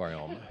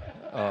microbiome,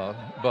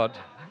 but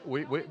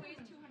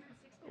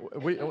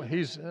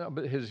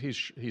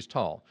he's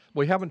tall.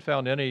 We haven't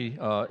found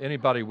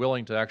anybody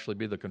willing to actually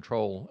be the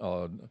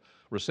control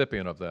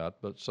recipient of that,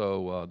 but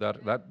so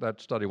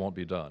that study won't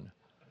be done.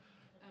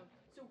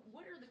 So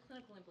what are the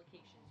clinical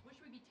implications? What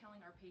should we be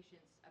telling our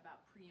patients about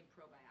pre and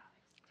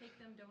probiotics? Take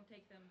them, don't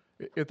take them?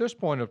 At this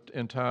point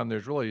in time,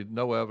 there's really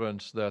no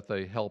evidence that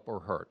they help or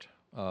hurt.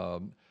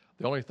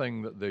 The only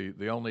thing that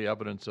the only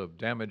evidence of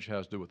damage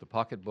has to do with the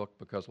pocketbook,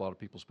 because a lot of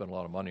people spend a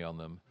lot of money on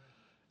them.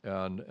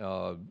 And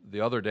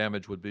the other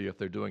damage would be if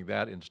they're doing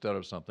that instead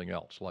of something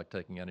else, like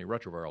taking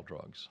antiretroviral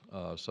drugs.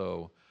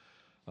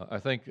 I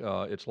think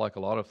it's like a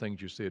lot of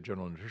things you see at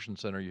General Nutrition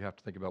Center. You have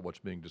to think about what's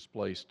being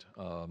displaced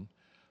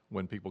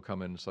when people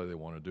come in and say they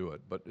want to do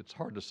it. But it's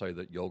hard to say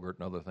that yogurt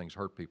and other things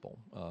hurt people.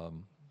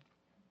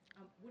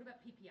 What about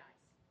PPIs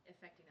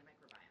affecting the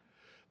microbiome?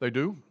 They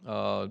do,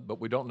 but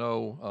we don't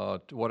know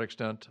to what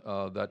extent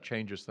that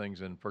changes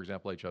things in, for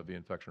example, HIV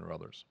infection or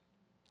others.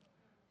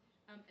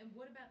 And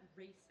what about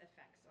race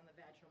effects on the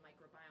vaginal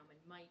microbiome?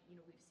 And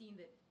we've seen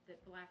that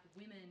black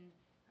women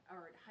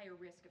are at higher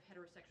risk of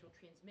heterosexual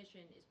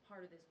transmission. Is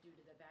part of this due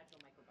to the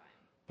vaginal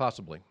microbiome?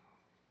 Possibly.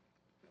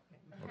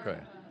 Okay.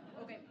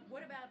 Okay.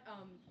 What about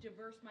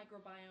diverse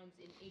microbiomes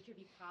in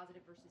HIV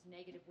positive versus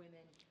negative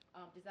women?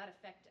 Does that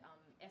affect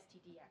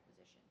STD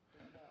acquisition? Do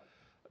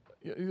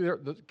you know?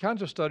 The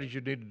kinds of studies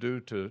you need to do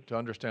to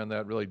understand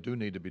that really do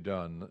need to be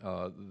done.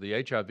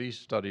 The HIV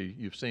study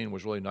you've seen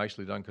was really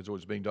nicely done because it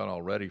was being done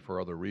already for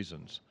other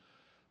reasons.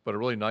 But a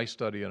really nice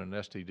study in an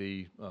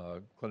STD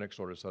clinic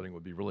sort of setting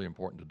would be really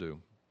important to do.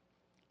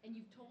 And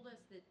you've told us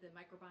that the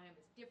microbiome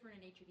is different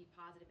in HIV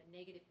positive and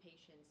negative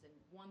patients, and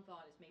one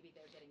thought is maybe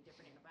they're getting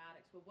different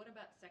antibiotics. But what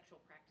about sexual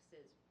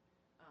practices?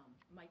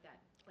 Might that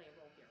play a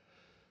role here?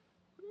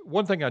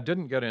 One thing I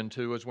didn't get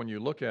into is when you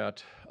look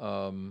at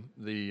some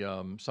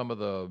of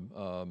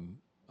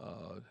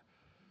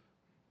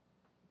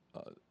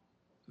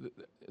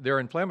there are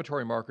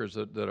inflammatory markers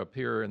that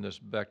appear in this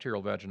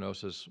bacterial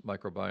vaginosis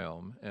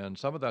microbiome, and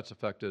some of that's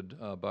affected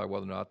by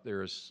whether or not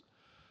there's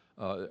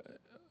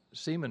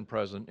semen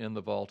present in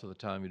the vault at the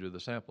time you do the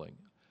sampling.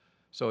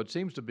 So it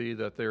seems to be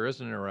that there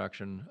is an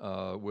interaction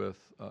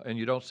and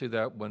you don't see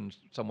that when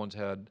someone's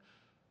had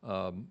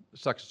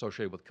sex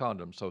associated with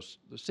condoms. So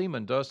the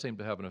semen does seem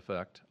to have an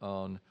effect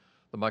on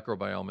the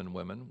microbiome in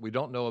women. We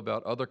don't know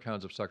about other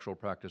kinds of sexual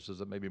practices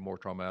that may be more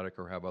traumatic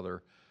or have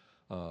other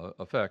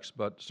effects,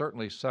 but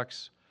certainly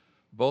sex,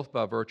 both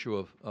by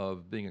virtue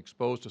of being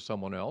exposed to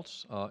someone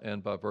else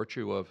and by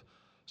virtue of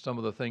some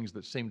of the things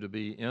that seem to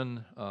be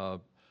in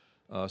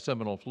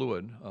seminal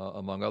fluid,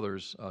 among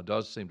others,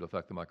 does seem to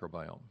affect the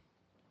microbiome.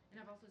 And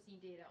I've also seen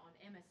data on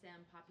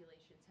MSM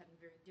populations having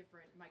very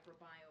different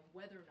microbiome,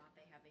 whether or not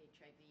they have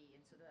HIV,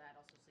 and so that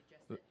also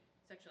suggests that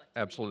sexual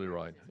activity. Absolutely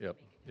right. Yep.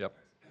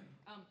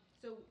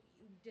 So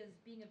does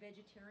being a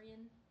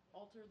vegetarian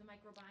alter the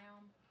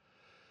microbiome?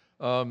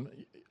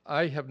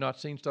 I have not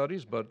seen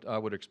studies, but I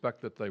would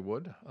expect that they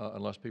would,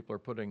 unless people are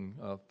putting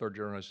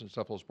third-generation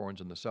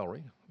cephalosporins in the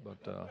celery.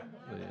 But So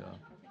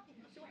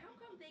how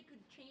come they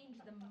could change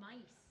the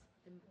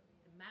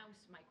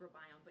mouse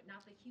microbiome, but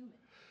not the human?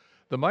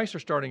 The mice are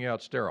starting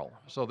out sterile,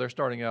 so they're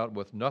starting out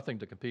with nothing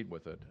to compete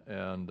with it.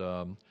 And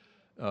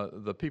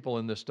the people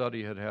in this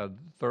study had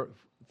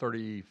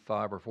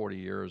 35 or 40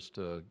 years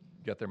to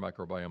get their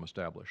microbiome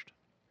established.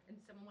 And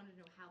someone wanted to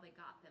know how they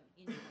got them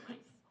into the mice,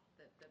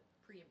 the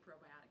pre and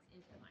probiotics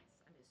into the mice.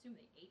 I assume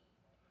they ate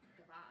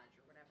garbage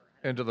or whatever.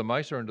 Into the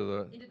mice or into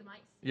the? Into the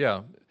mice.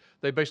 Yeah,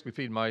 they basically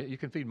feed mice. You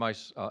can feed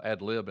mice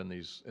ad lib in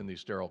these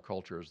sterile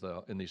cultures,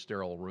 in these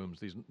sterile rooms.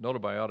 These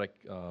notobiotic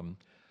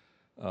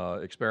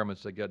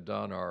experiments that get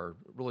done are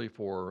really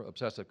for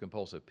obsessive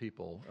compulsive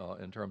people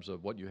in terms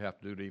of what you have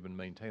to do to even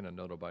maintain a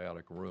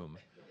notobiotic room.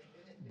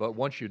 But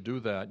once you do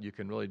that, you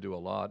can really do a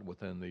lot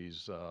within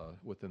these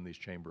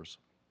chambers.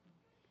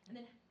 And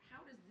then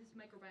how does this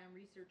microbiome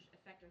research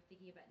affect our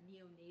thinking about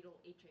neonatal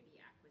HIV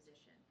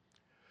acquisition?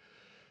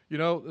 You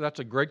know,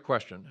 that's a great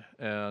question.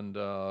 And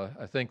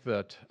I think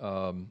that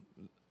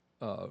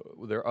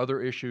there are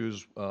other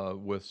issues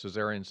with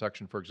cesarean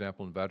section, for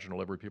example, and vaginal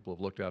delivery people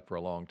have looked at for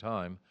a long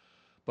time.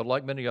 But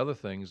like many other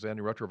things,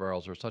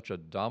 antiretrovirals are such a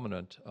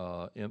dominant,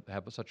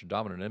 have such a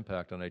dominant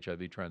impact on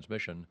HIV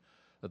transmission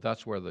that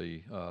that's where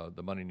the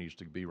money needs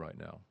to be right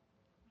now.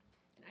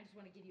 And I just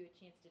want to give you a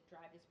chance to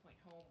drive this point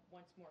home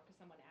once more, because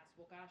someone asked,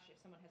 well, gosh, if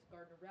someone has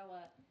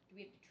Gardnerella, do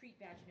we have to treat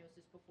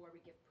vaginosis before we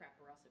give PrEP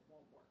or else it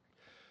won't work?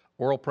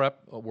 Oral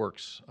PrEP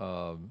works,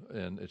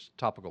 and it's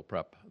topical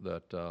PrEP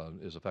that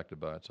is affected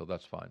by it, so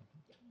that's fine.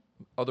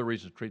 Other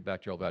reasons to treat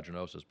bacterial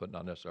vaginosis, but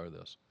not necessarily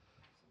this.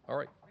 All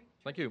right. Great.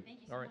 Thank you.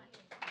 Thank you so All right. much.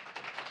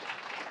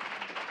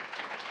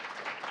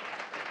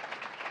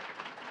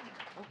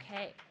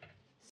 Okay.